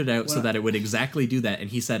measured it out so that it would exactly do that. And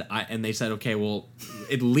he said, and they said, "Okay, well,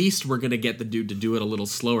 at least we're gonna get the dude to do it a little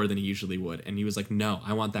slower than he usually would." And he was like, "No,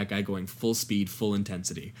 I want that guy going full speed, full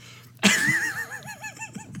intensity."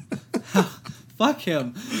 Fuck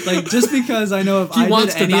him. Like, just because I know if I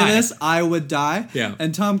did any of this, I would die. Yeah.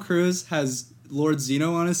 And Tom Cruise has Lord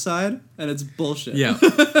Zeno on his side, and it's bullshit. Yeah,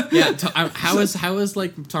 yeah. How is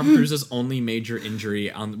like Tom Cruise's only major injury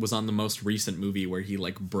was on the most recent movie where he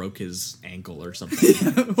like broke his ankle or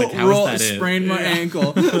something? Like, how is that? Sprained my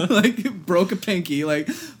ankle, like broke a pinky. Like,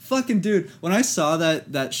 fucking dude. When I saw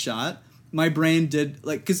that shot, my brain did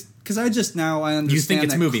like because I understand. You think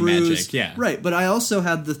it's that movie Cruise, magic, yeah, right? But I also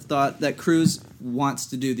had the thought that Cruise wants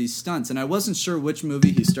to do these stunts, and I wasn't sure which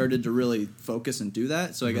movie he started to really focus and do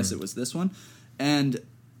that. So I guess it was this one. And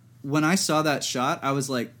when I saw that shot, I was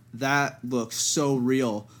like, that looks so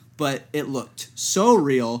real. But it looked so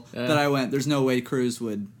real that I went, there's no way Cruise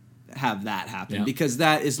would have that happen. Because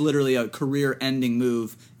that is literally a career-ending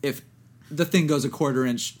move if the thing goes 1/4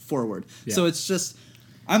 inch forward. Yeah. So it's just...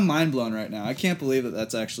 I'm mind blown right now. I can't believe that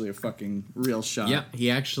that's actually a fucking real shot. Yeah,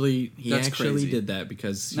 he actually crazy. did that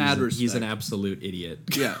because he's an absolute idiot.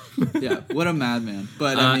 Yeah, what a madman.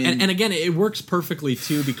 But I mean, and again, it works perfectly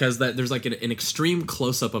too because there's like an extreme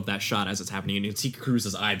close up of that shot as it's happening, and you can see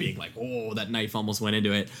Cruise's eye being like, "Oh, that knife almost went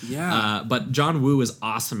into it." Yeah. But John Woo is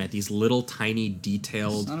awesome at these little tiny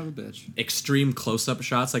detailed, son of a bitch, extreme close up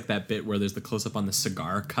shots, like that bit where there's the close up on the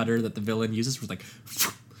cigar cutter that the villain uses, where it's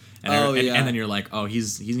like. And then you're like, oh,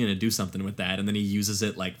 he's gonna do something with that, and then he uses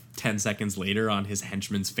it like 10 seconds later on his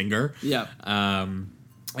henchman's finger. Yeah. And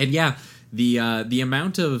yeah, the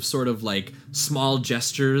amount of sort of like small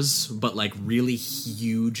gestures but like really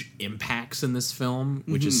huge impacts in this film,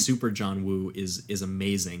 which is super John Woo, is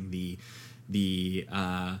amazing. The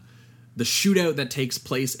shootout that takes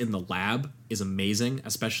place in the lab is amazing,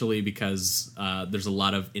 especially because there's a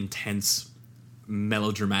lot of intense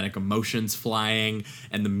melodramatic emotions flying,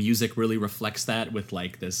 and the music really reflects that with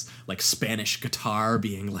like this like Spanish guitar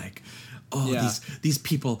being like, these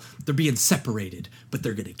people, they're being separated, but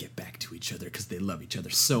they're gonna get back to each other because they love each other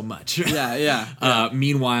so much.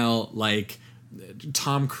 Meanwhile, like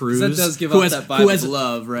Tom Cruise, that does give off that vibe of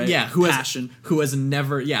love, right? Yeah, passion. Who has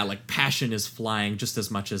never, like passion is flying just as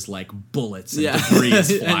much as like bullets and debris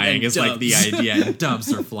is flying. and is like the idea. And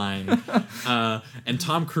dubs are flying. And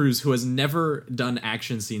Tom Cruise, who has never done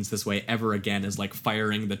action scenes this way ever again, is like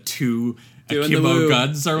firing the two Akimbo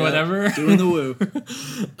guns or whatever. Doing the woo.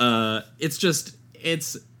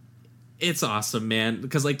 It's awesome, man,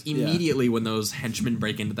 because like immediately when those henchmen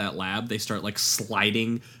break into that lab, they start like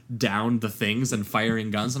sliding down the things and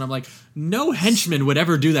firing guns, and I'm like, no henchman would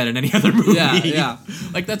ever do that in any other movie.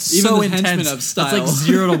 Like that's even so the intense. henchmen have style. That's like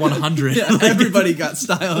 0 to 100. Like, everybody got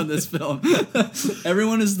style in this film.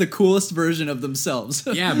 Everyone is the coolest version of themselves.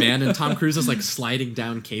 Yeah, man. And Tom Cruise is like sliding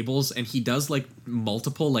down cables, and he does like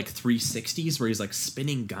multiple like 360s where he's like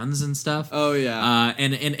spinning guns and stuff. Oh yeah.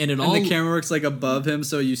 And the camera works like above him,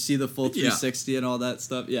 so you see the full 360 and all that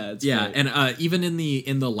stuff. Yeah, it's great. And even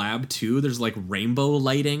in the lab too, there's like rainbow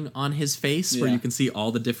lighting on his face where you can see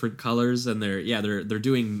all the different colors, and they're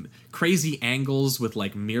doing crazy angles with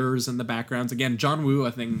like mirrors in the backgrounds. Again, John Woo,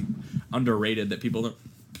 I think underrated that people don't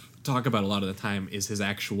talk about a lot of the time is his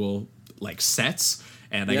actual like sets.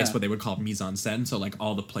 And I guess what they would call mise en scène, so like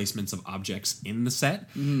all the placements of objects in the set.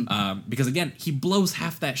 Because again, he blows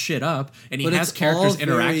half that shit up, and he has characters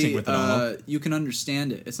interacting with it all. You can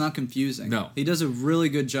understand it. It's not confusing. No. He does a really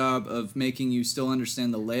good job of making you still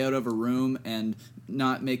understand the layout of a room and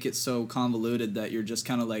not make it so convoluted that you're just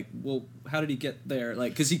kind of like, well, how did he get there?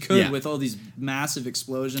 Like, because he could with all these massive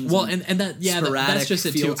explosions. Well, and that's just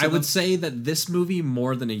it too. I would them. say that this movie,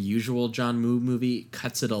 more than a usual John Woo movie,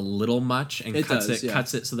 cuts it a little much and cuts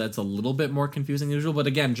it so that's a little bit more confusing than usual. But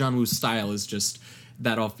again, John Woo's style is just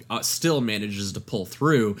that still manages to pull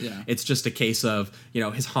through. Yeah. It's just a case of,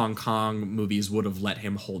 his Hong Kong movies would have let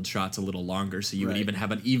him hold shots a little longer, so you would even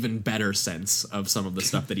have an even better sense of some of the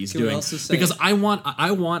stuff that he's doing. Because I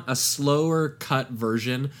want a slower cut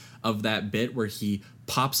version of that bit where he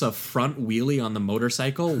pops a front wheelie on the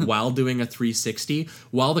motorcycle while doing a 360,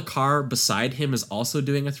 while the car beside him is also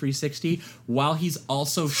doing a 360, while he's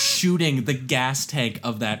also shooting the gas tank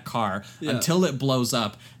of that car until it blows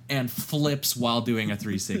up and flips while doing a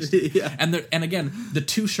 360. And again, the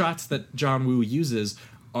two shots that John Woo uses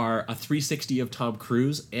are a 360 of Tom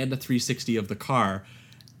Cruise and a 360 of the car.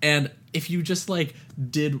 And if you just like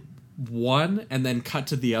did one and then cut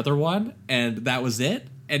to the other one and that was it,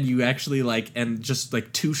 and you actually and just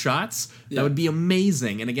like two shots, that would be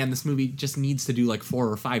amazing. And again, this movie just needs to do like 4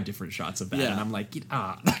 or 5 different shots of that. And I'm like,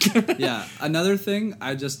 Another thing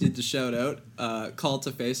I just need to shout out, Call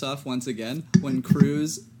to Face Off once again, when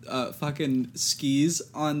Cruise fucking skis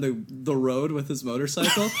on the road with his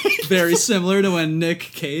motorcycle. Very similar to when Nick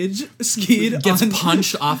Cage skied. Gets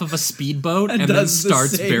punched off of a speedboat and then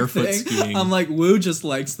starts barefoot skiing. I'm like, Woo just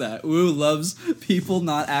likes that. Woo loves people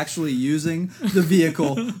not actually using the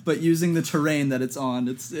vehicle, but using the terrain that it's on.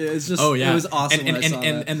 It's just, it was awesome when I saw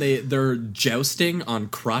that. And they're jousting on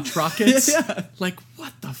crotch rockets. Like,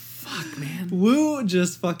 what the fuck, man? Woo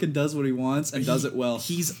just fucking does what he wants and does it well.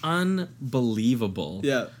 He's unbelievable.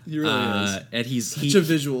 Yeah, he really is. And he's such a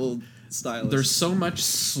visual stylist. There's so much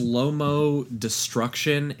slow-mo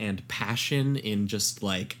destruction and passion in just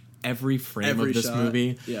like every frame of this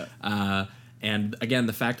movie. Yeah. And again,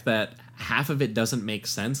 the fact that half of it doesn't make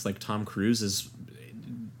sense, like Tom Cruise is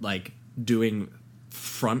like doing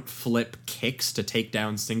front flip kicks to take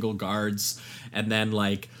down single guards, and then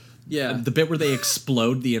like the bit where they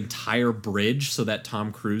explode the entire bridge so that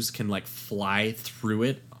Tom Cruise can like fly through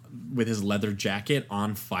it with his leather jacket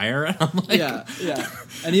on fire. And I'm like,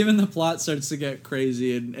 and even the plot starts to get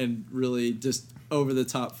crazy and really just over the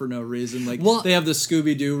top for no reason. Like, they have the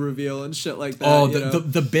Scooby-Doo reveal and shit like that. Oh,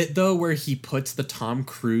 the bit though where he puts the Tom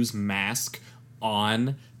Cruise mask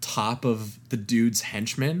on top of the dude's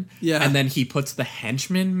henchman. Yeah. And then he puts the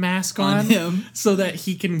henchman mask on him. so that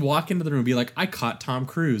he can walk into the room and be like, I caught Tom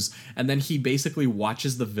Cruise. And then he basically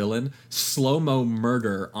watches the villain slow-mo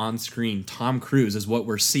murder on screen. Tom Cruise is what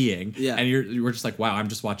we're seeing. Yeah. And we're just like, wow, I'm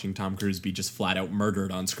just watching Tom Cruise be just flat out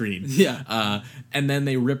murdered on screen. Yeah. And then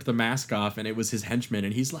they rip the mask off and it was his henchman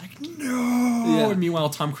and he's like, no. Yeah. And meanwhile,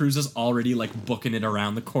 Tom Cruise is already like booking it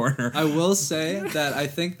around the corner. I will say that I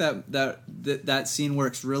think that scene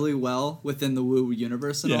works really well within the Woo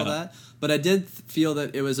universe and all Yeah. that. But I did feel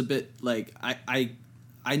that it was a bit like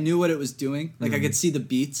I knew what it was doing. Like I could see the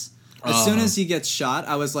beats. As soon as he gets shot,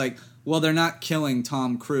 I was like, well, they're not killing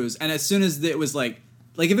Tom Cruise. And as soon as it was like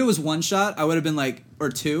if it was one shot, I would have been like, or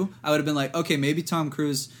two, I would have been like, okay, maybe Tom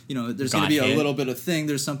Cruise, there's going to be a little bit of thing,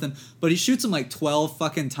 there's something. But he shoots him like 12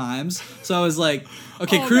 fucking times. So I was like,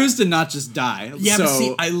 okay, Cruise did not just die. Yeah, so, but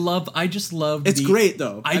see, I just loved it's great,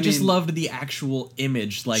 though. I mean, loved the actual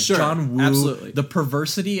image. Like, Sure, John Woo, absolutely. the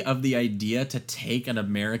perversity of the idea to take an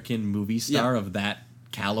American movie star Yeah. of that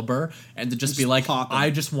caliber and to just be Just like, pop him. I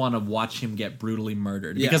just want to watch him get brutally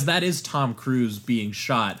murdered. Yeah. Because that is Tom Cruise being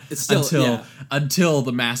shot It's still- until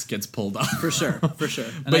the mask gets pulled off. For sure.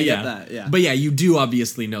 And But I yeah, get that, yeah. But yeah, you do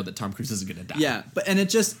obviously know that Tom Cruise isn't going to die. Yeah, and it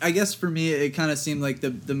just, I guess for me, it kind of seemed like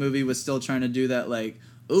the movie was still trying to do that, like,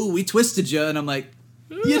 oh, we twisted you, and I'm like,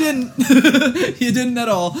 you didn't. You didn't at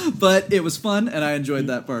all, but it was fun, and I enjoyed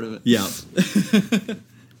that part of it. Yeah.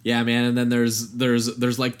 Yeah, man, and then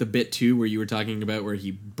there's like the bit too where you were talking about where he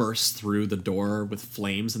bursts through the door with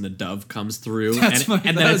flames and the dove comes through, That's and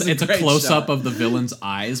that then was a it's a great close up shot. of the villain's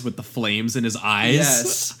eyes with the flames in his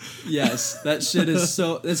eyes. Yes, that shit is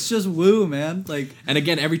so, it's just Woo, man. Like, And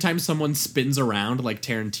again, every time someone spins around like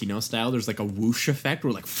Tarantino style, there's like a whoosh effect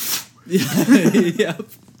where like yep.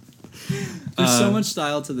 There's so much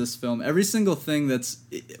style to this film. Every single thing that's,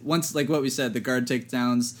 once, like what we said, the guard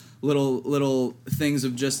takedowns, little things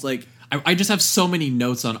of just like, I just have so many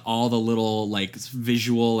notes on all the little like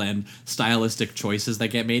visual and stylistic choices that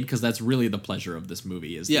get made because that's really the pleasure of this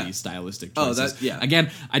movie is Yeah. the stylistic Oh, choices. that- yeah.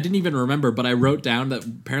 Again, I didn't even remember, but I wrote down that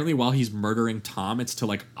apparently while he's murdering Tom, it's to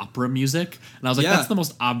like opera music, and I was like, Yeah. that's the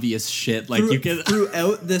most obvious shit. Like you can.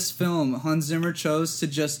 throughout this film, Hans Zimmer chose to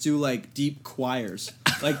just do like deep choirs.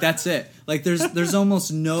 Like that's it. Like there's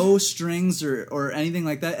almost no strings or anything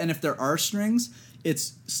like that. And if there are strings,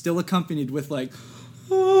 it's still accompanied with like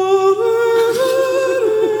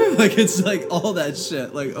it's like all that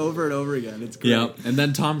shit like over and over again. It's great. Yeah, and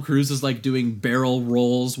then Tom Cruise is like doing barrel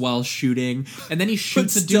rolls while shooting, and then he But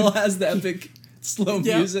shoots a still dude. has the epic slow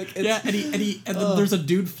music. It's, Yeah, and then there's a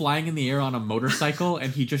dude flying in the air on a motorcycle,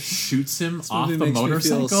 and he just shoots him off movie the makes me feel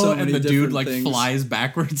motorcycle, so and many the dude different like things. flies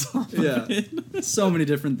backwards off. yeah. Of it. So many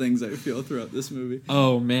different things I feel throughout this movie.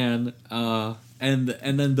 Oh man, and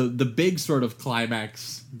then the big sort of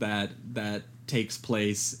climax that takes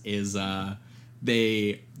place is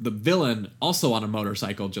the villain also on a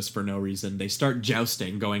motorcycle just for no reason. They start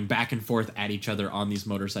jousting, going back and forth at each other on these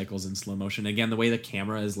motorcycles in slow motion. Again, the way the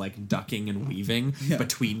camera is like ducking and weaving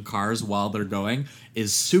between cars while they're going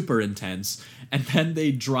is super intense. And then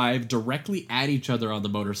they drive directly at each other on the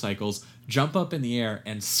motorcycles, jump up in the air,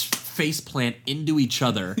 and face plant into each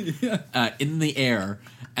other in the air.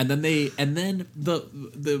 And then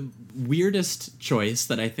the weirdest choice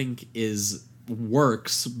that I think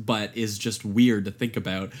works but is just weird to think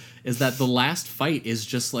about is that the last fight is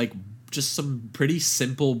just some pretty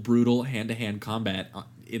simple brutal hand-to-hand combat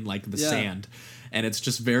in like the sand, and it's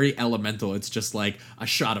just very elemental. It's just like a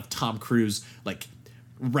shot of Tom Cruise like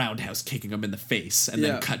roundhouse kicking him in the face, and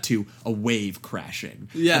then cut to a wave crashing,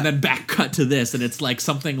 and then back cut to this, and it's like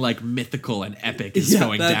something like mythical and epic is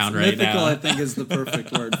going down right mythical, now. I think is the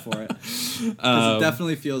perfect word for it. 'Cause it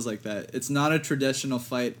definitely feels like that. It's not a traditional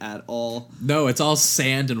fight at all. No, it's all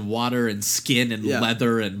sand and water and skin and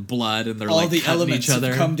leather and blood, and they're All like the cutting elements each other.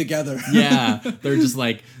 have come together. Yeah, they're just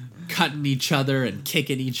like cutting each other and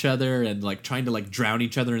kicking each other and like trying to like drown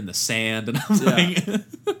each other in the sand, and I'm like,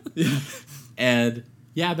 and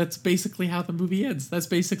yeah, that's basically how the movie ends. That's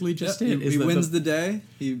basically just it. He wins the day.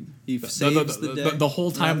 He saves the day. The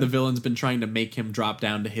whole time the villain's been trying to make him drop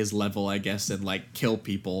down to his level, I guess, and like kill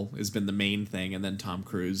people has been the main thing. And then Tom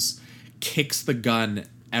Cruise kicks the gun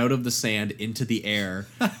out of the sand into the air,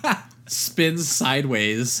 spins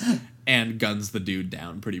sideways, and guns the dude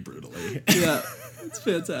down pretty brutally. Yeah, it's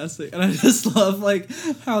fantastic. And I just love like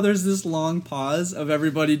how there's this long pause of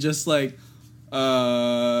everybody just like,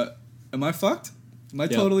 am I fucked? Am I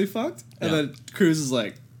totally fucked? And then Cruise is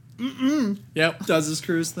like, Yep. does his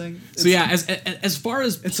Cruise thing. So yeah, as far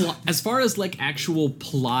as like actual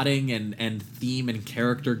plotting and theme and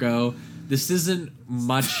character go, this isn't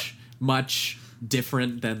much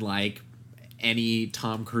different than like any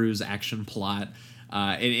Tom Cruise action plot.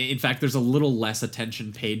 In fact, there's a little less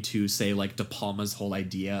attention paid to, say, like De Palma's whole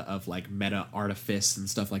idea of like meta artifice and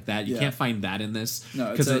stuff like that. You can't find that in this.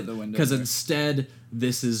 No, it's out the window. Because instead,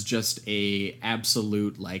 this is just a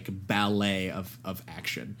absolute like ballet of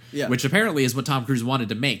action. Yeah. Which apparently is what Tom Cruise wanted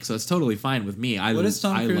to make. So it's totally fine with me. What does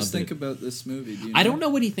Tom Cruise loved think it. about this movie? Do you I don't know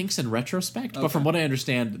what he thinks in retrospect, but Okay. from what I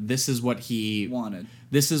understand, this is what he Wanted.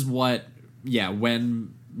 This is what,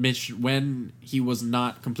 when he was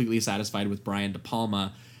not completely satisfied with Brian De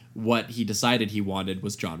Palma, what he decided he wanted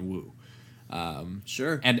was John Woo.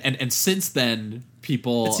 Sure. And since then,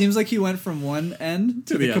 people... It seems like he went from one end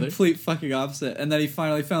to the the other. complete fucking opposite, and then he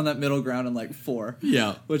finally found that middle ground in like 4.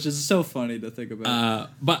 Yeah. Which is so funny to think about.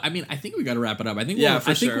 But I mean, I think we got to wrap it up. I think Yeah, we'll,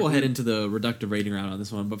 for sure. we'll head into the reductive rating round on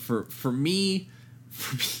this one. But for me,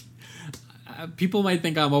 people might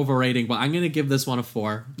think I'm overrating, but I'm going to give this one a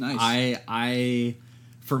 4. Nice.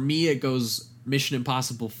 For me, it goes Mission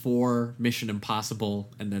Impossible 4, Mission Impossible,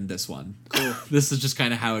 and then this one. Cool. This is just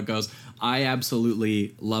kind of how it goes. I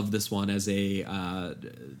absolutely love this one as a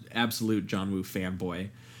absolute John Woo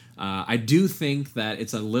fanboy. I do think that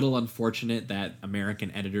it's a little unfortunate that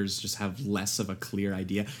American editors just have less of a clear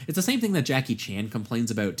idea. It's the same thing that Jackie Chan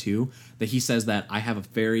complains about too, that he says that I have a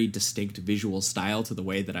very distinct visual style to the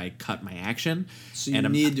way that I cut my action. So you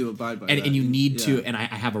need to abide by that. And you need to, Yeah. and I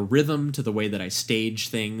have a rhythm to the way that I stage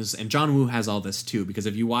things. And John Woo has all this too, because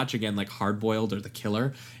if you watch again like Hard Boiled or The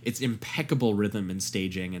Killer, it's impeccable rhythm and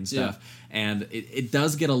staging and stuff. Yeah. And it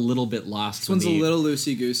does get a little bit lost. This one's a little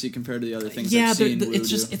loosey goosey compared to the other things. Yeah, I've seen it's Woo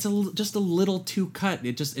just do. just a little too cut.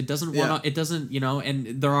 It doesn't want to, it doesn't,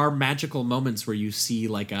 and there are magical moments where you see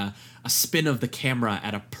like a spin of the camera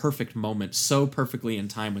at a perfect moment, so perfectly in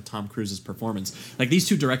time with Tom Cruise's performance. Like these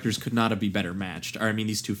two directors could not be better matched. Or I mean,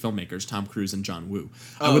 these two filmmakers, Tom Cruise and John Woo.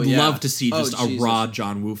 I would love to see just a Jesus. raw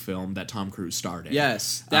John Woo film that Tom Cruise starred in.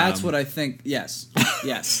 Yes, that's what I think. Yes,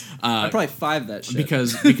 yes. I'd probably 5 that shit.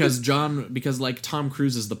 because like Tom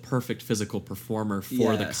Cruise is the perfect physical performer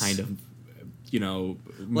for the Yes. kind of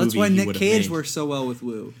movie That's why he Nick would have Cage made. works so well with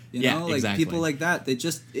Woo. You Yeah, know, like exactly. people like that.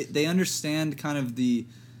 They understand kind of the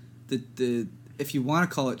if you want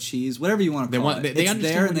to call it cheese, whatever you want to call it. They It's understand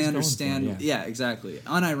there what and they he's going understand. for, yeah, exactly.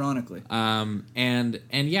 Unironically.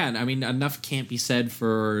 And yeah, I mean, enough can't be said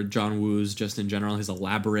for John Woo's just in general, his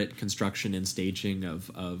elaborate construction and staging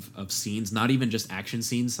of scenes, not even just action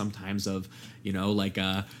scenes, sometimes of, like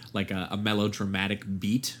a melodramatic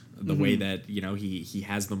beat, the way that, he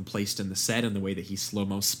has them placed in the set and the way that he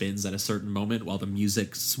slow-mo spins at a certain moment while the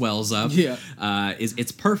music swells up. Yeah.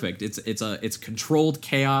 It's perfect. It's controlled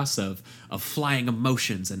chaos of flying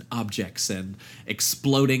emotions and objects and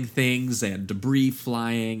exploding things and debris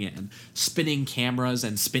flying and spinning cameras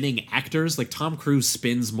and spinning actors. Like Tom Cruise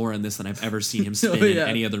spins more in this than I've ever seen him spin in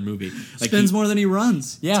any other movie. Like Spins more than he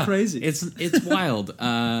runs. Yeah, It's crazy. It's wild.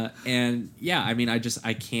 And yeah, I mean, I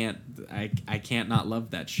can't not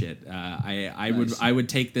love that shit. I would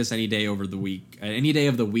take this any day of the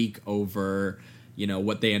week over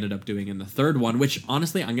what they ended up doing in the third one, which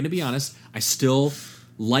honestly, I'm going to be honest, I still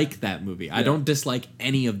like that movie. I don't dislike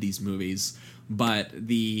any of these movies, but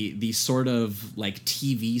the sort of like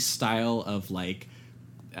TV style of like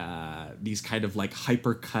these kind of like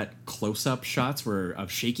hypercut close-up shots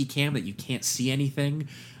of shaky cam that you can't see anything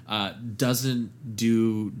doesn't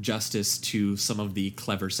do justice to some of the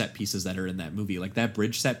clever set pieces that are in that movie. Like that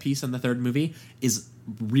bridge set piece in the third movie is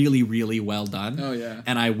really, really well done. Oh, yeah.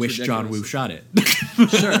 And I wish John Woo ridiculous. shot it.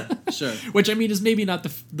 Sure. Which I mean is maybe not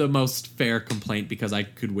the most fair complaint, because I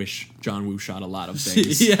could wish John Woo shot a lot of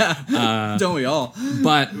things. Yeah. Don't we all?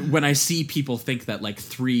 But when I see people think that like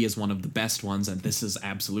 3 is one of the best ones and this is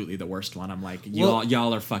absolutely the worst one, I'm like,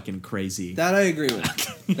 y'all are fucking crazy. That I agree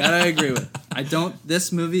with.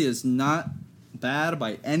 This movie is not bad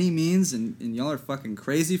by any means, and y'all are fucking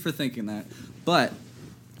crazy for thinking that. But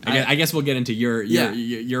I guess we'll get into your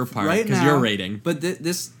part, right because now, your rating. But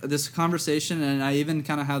this conversation, and I even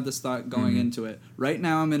kind of had this thought going into it. Right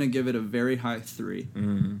now, I'm going to give it a very high 3.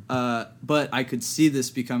 But I could see this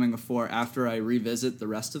becoming a 4 after I revisit the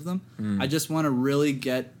rest of them. I just want to really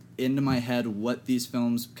get into my head what these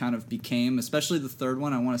films kind of became, especially the third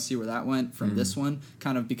one. I want to see where that went from this one,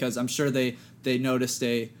 kind of, because I'm sure they noticed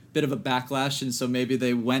a bit of a backlash, and so maybe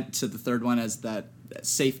they went to the third one as that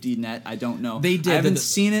safety net. I don't know. They did. I haven't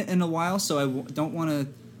seen it in a while, so I don't want to.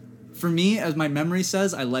 For me, as my memory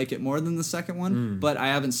says, I like it more than the second one, but I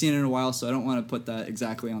haven't seen it in a while, so I don't want to put that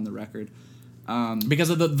exactly on the record. Because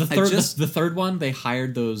of the third one, they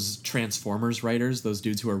hired those Transformers writers, those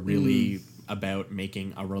dudes who are really about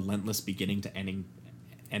making a relentless beginning to ending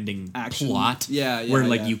ending Action. plot. Yeah, where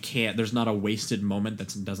like yeah. you can't. There's not a wasted moment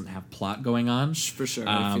that doesn't have plot going on. For sure.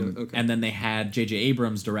 I feel, okay. And then they had J.J.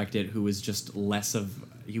 Abrams direct it, who was just less of.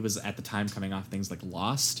 He was at the time coming off things like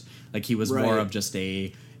Lost. Like he was more Right. of just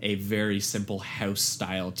a very simple house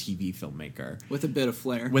style TV filmmaker with a bit of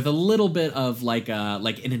flair. with a little bit of like an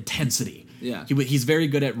intensity. Yeah. He's very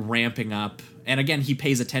good at ramping up, and again, he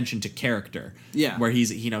pays attention to character. Yeah. where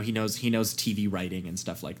he knows TV writing and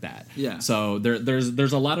stuff like that. Yeah. So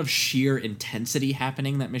there's a lot of sheer intensity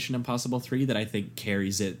happening that Mission Impossible 3 that I think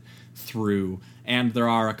carries it through, and there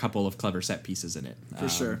are a couple of clever set pieces in it For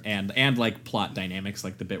sure. and like plot dynamics,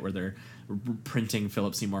 like the bit where they're printing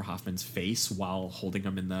Philip Seymour Hoffman's face while holding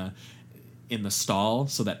him in the stall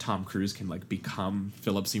so that Tom Cruise can like become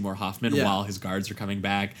Philip Seymour Hoffman Yeah. while his guards are coming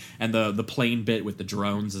back, and the plane bit with the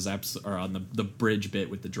drones is or on the bridge bit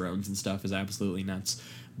with the drones and stuff is absolutely nuts.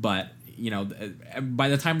 But by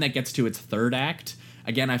the time that gets to its third act,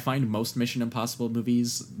 again, I find most Mission Impossible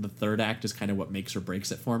movies, the third act is kind of what makes or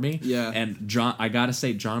breaks it for me. Yeah. And I gotta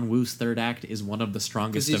say, John Woo's third act is one of the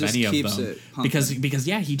strongest 'Cause of he just any of keeps them. it pumping. Because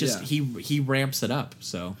he ramps it up.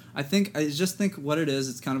 So I just think what it is,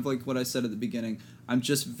 it's kind of like what I said at the beginning. I'm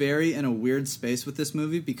just very in a weird space with this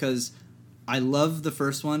movie because I love the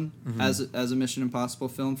first one as a Mission Impossible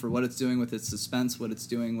film for what it's doing with its suspense, what it's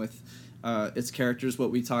doing with its characters, what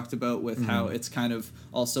we talked about with how it's kind of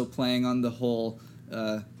also playing on the whole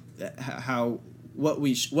what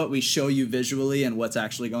we show you visually and what's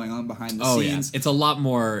actually going on behind the scenes. Yeah. It's a lot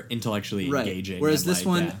more intellectually engaging. Whereas and this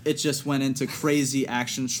one, it just went into crazy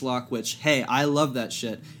action schlock, which, hey, I love that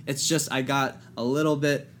shit. It's just I got a little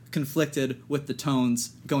bit conflicted with the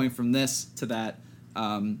tones going from this to that.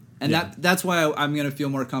 That's why I'm going to feel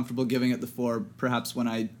more comfortable giving it the 4, perhaps when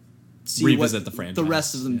I see revisit what the franchise. the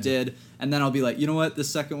rest of them did. And then I'll be like, you know what, the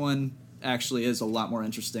second one actually is a lot more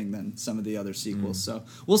interesting than some of the other sequels. So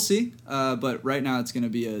we'll see. But right now it's going to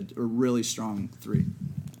be a really strong 3.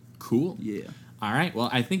 Cool. Yeah. All right. Well,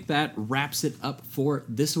 I think that wraps it up for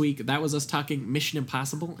this week. That was us talking Mission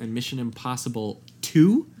Impossible and Mission Impossible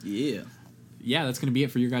 2. Yeah. Yeah, that's going to be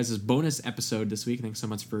it for your guys' bonus episode this week. Thanks so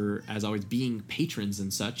much for, as always, being patrons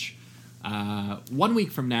and such. 1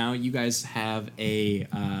 week from now, you guys have a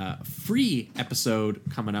free episode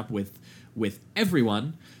coming up with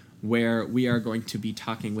everyone, where we are going to be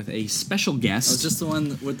talking with a special guest. Oh, is this the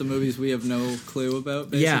one with the movies we have no clue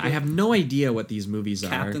about, basically? Yeah, I have no idea what these movies are.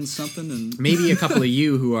 Captain something and... Maybe a couple of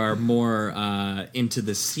you who are more into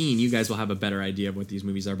the scene, you guys will have a better idea of what these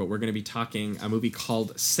movies are, but we're going to be talking a movie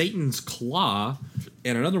called Satan's Claw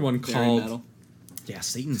and another one called... metal. Yeah,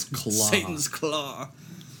 Satan's Claw. Satan's Claw.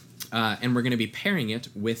 And we're going to be pairing it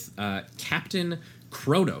with Captain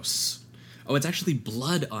Kronos. Oh, it's actually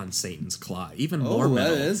blood on Satan's Claw. Even more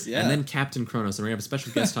metal. That is, yeah. And then Captain Kronos. And we're going to have a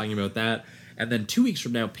special guest talking about that. And then 2 weeks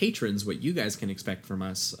from now, patrons, what you guys can expect from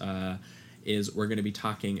us is we're going to be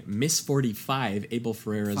talking Miss 45, Abel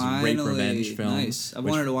Ferreira's rape revenge film. Nice. I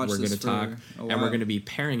wanted to watch this for a while. And we're going to be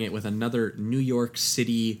pairing it with another New York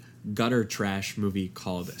City gutter trash movie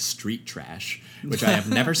called Street Trash, which I have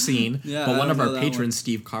never seen. Yeah, but I one of don't our know that patrons,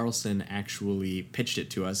 Steve Carlson, actually pitched it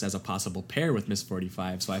to us as a possible pair with Miss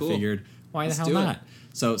 45. So Cool. I figured, why Let's the hell do it. not?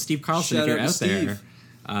 So Steve Carlson, Shout if you're out out to there,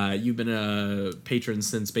 Steve. you've been a patron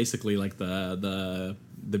since basically like the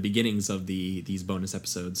beginnings of these bonus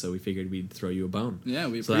episodes. So we figured we'd throw you a bone. Yeah,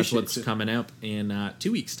 we So that's appreciate what's it. coming up in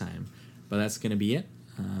 2 weeks' time. But that's going to be it.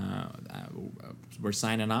 We're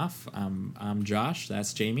signing off. I'm Josh.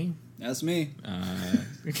 That's Jamie. That's me.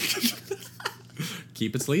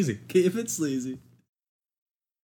 Keep it sleazy. Keep it sleazy.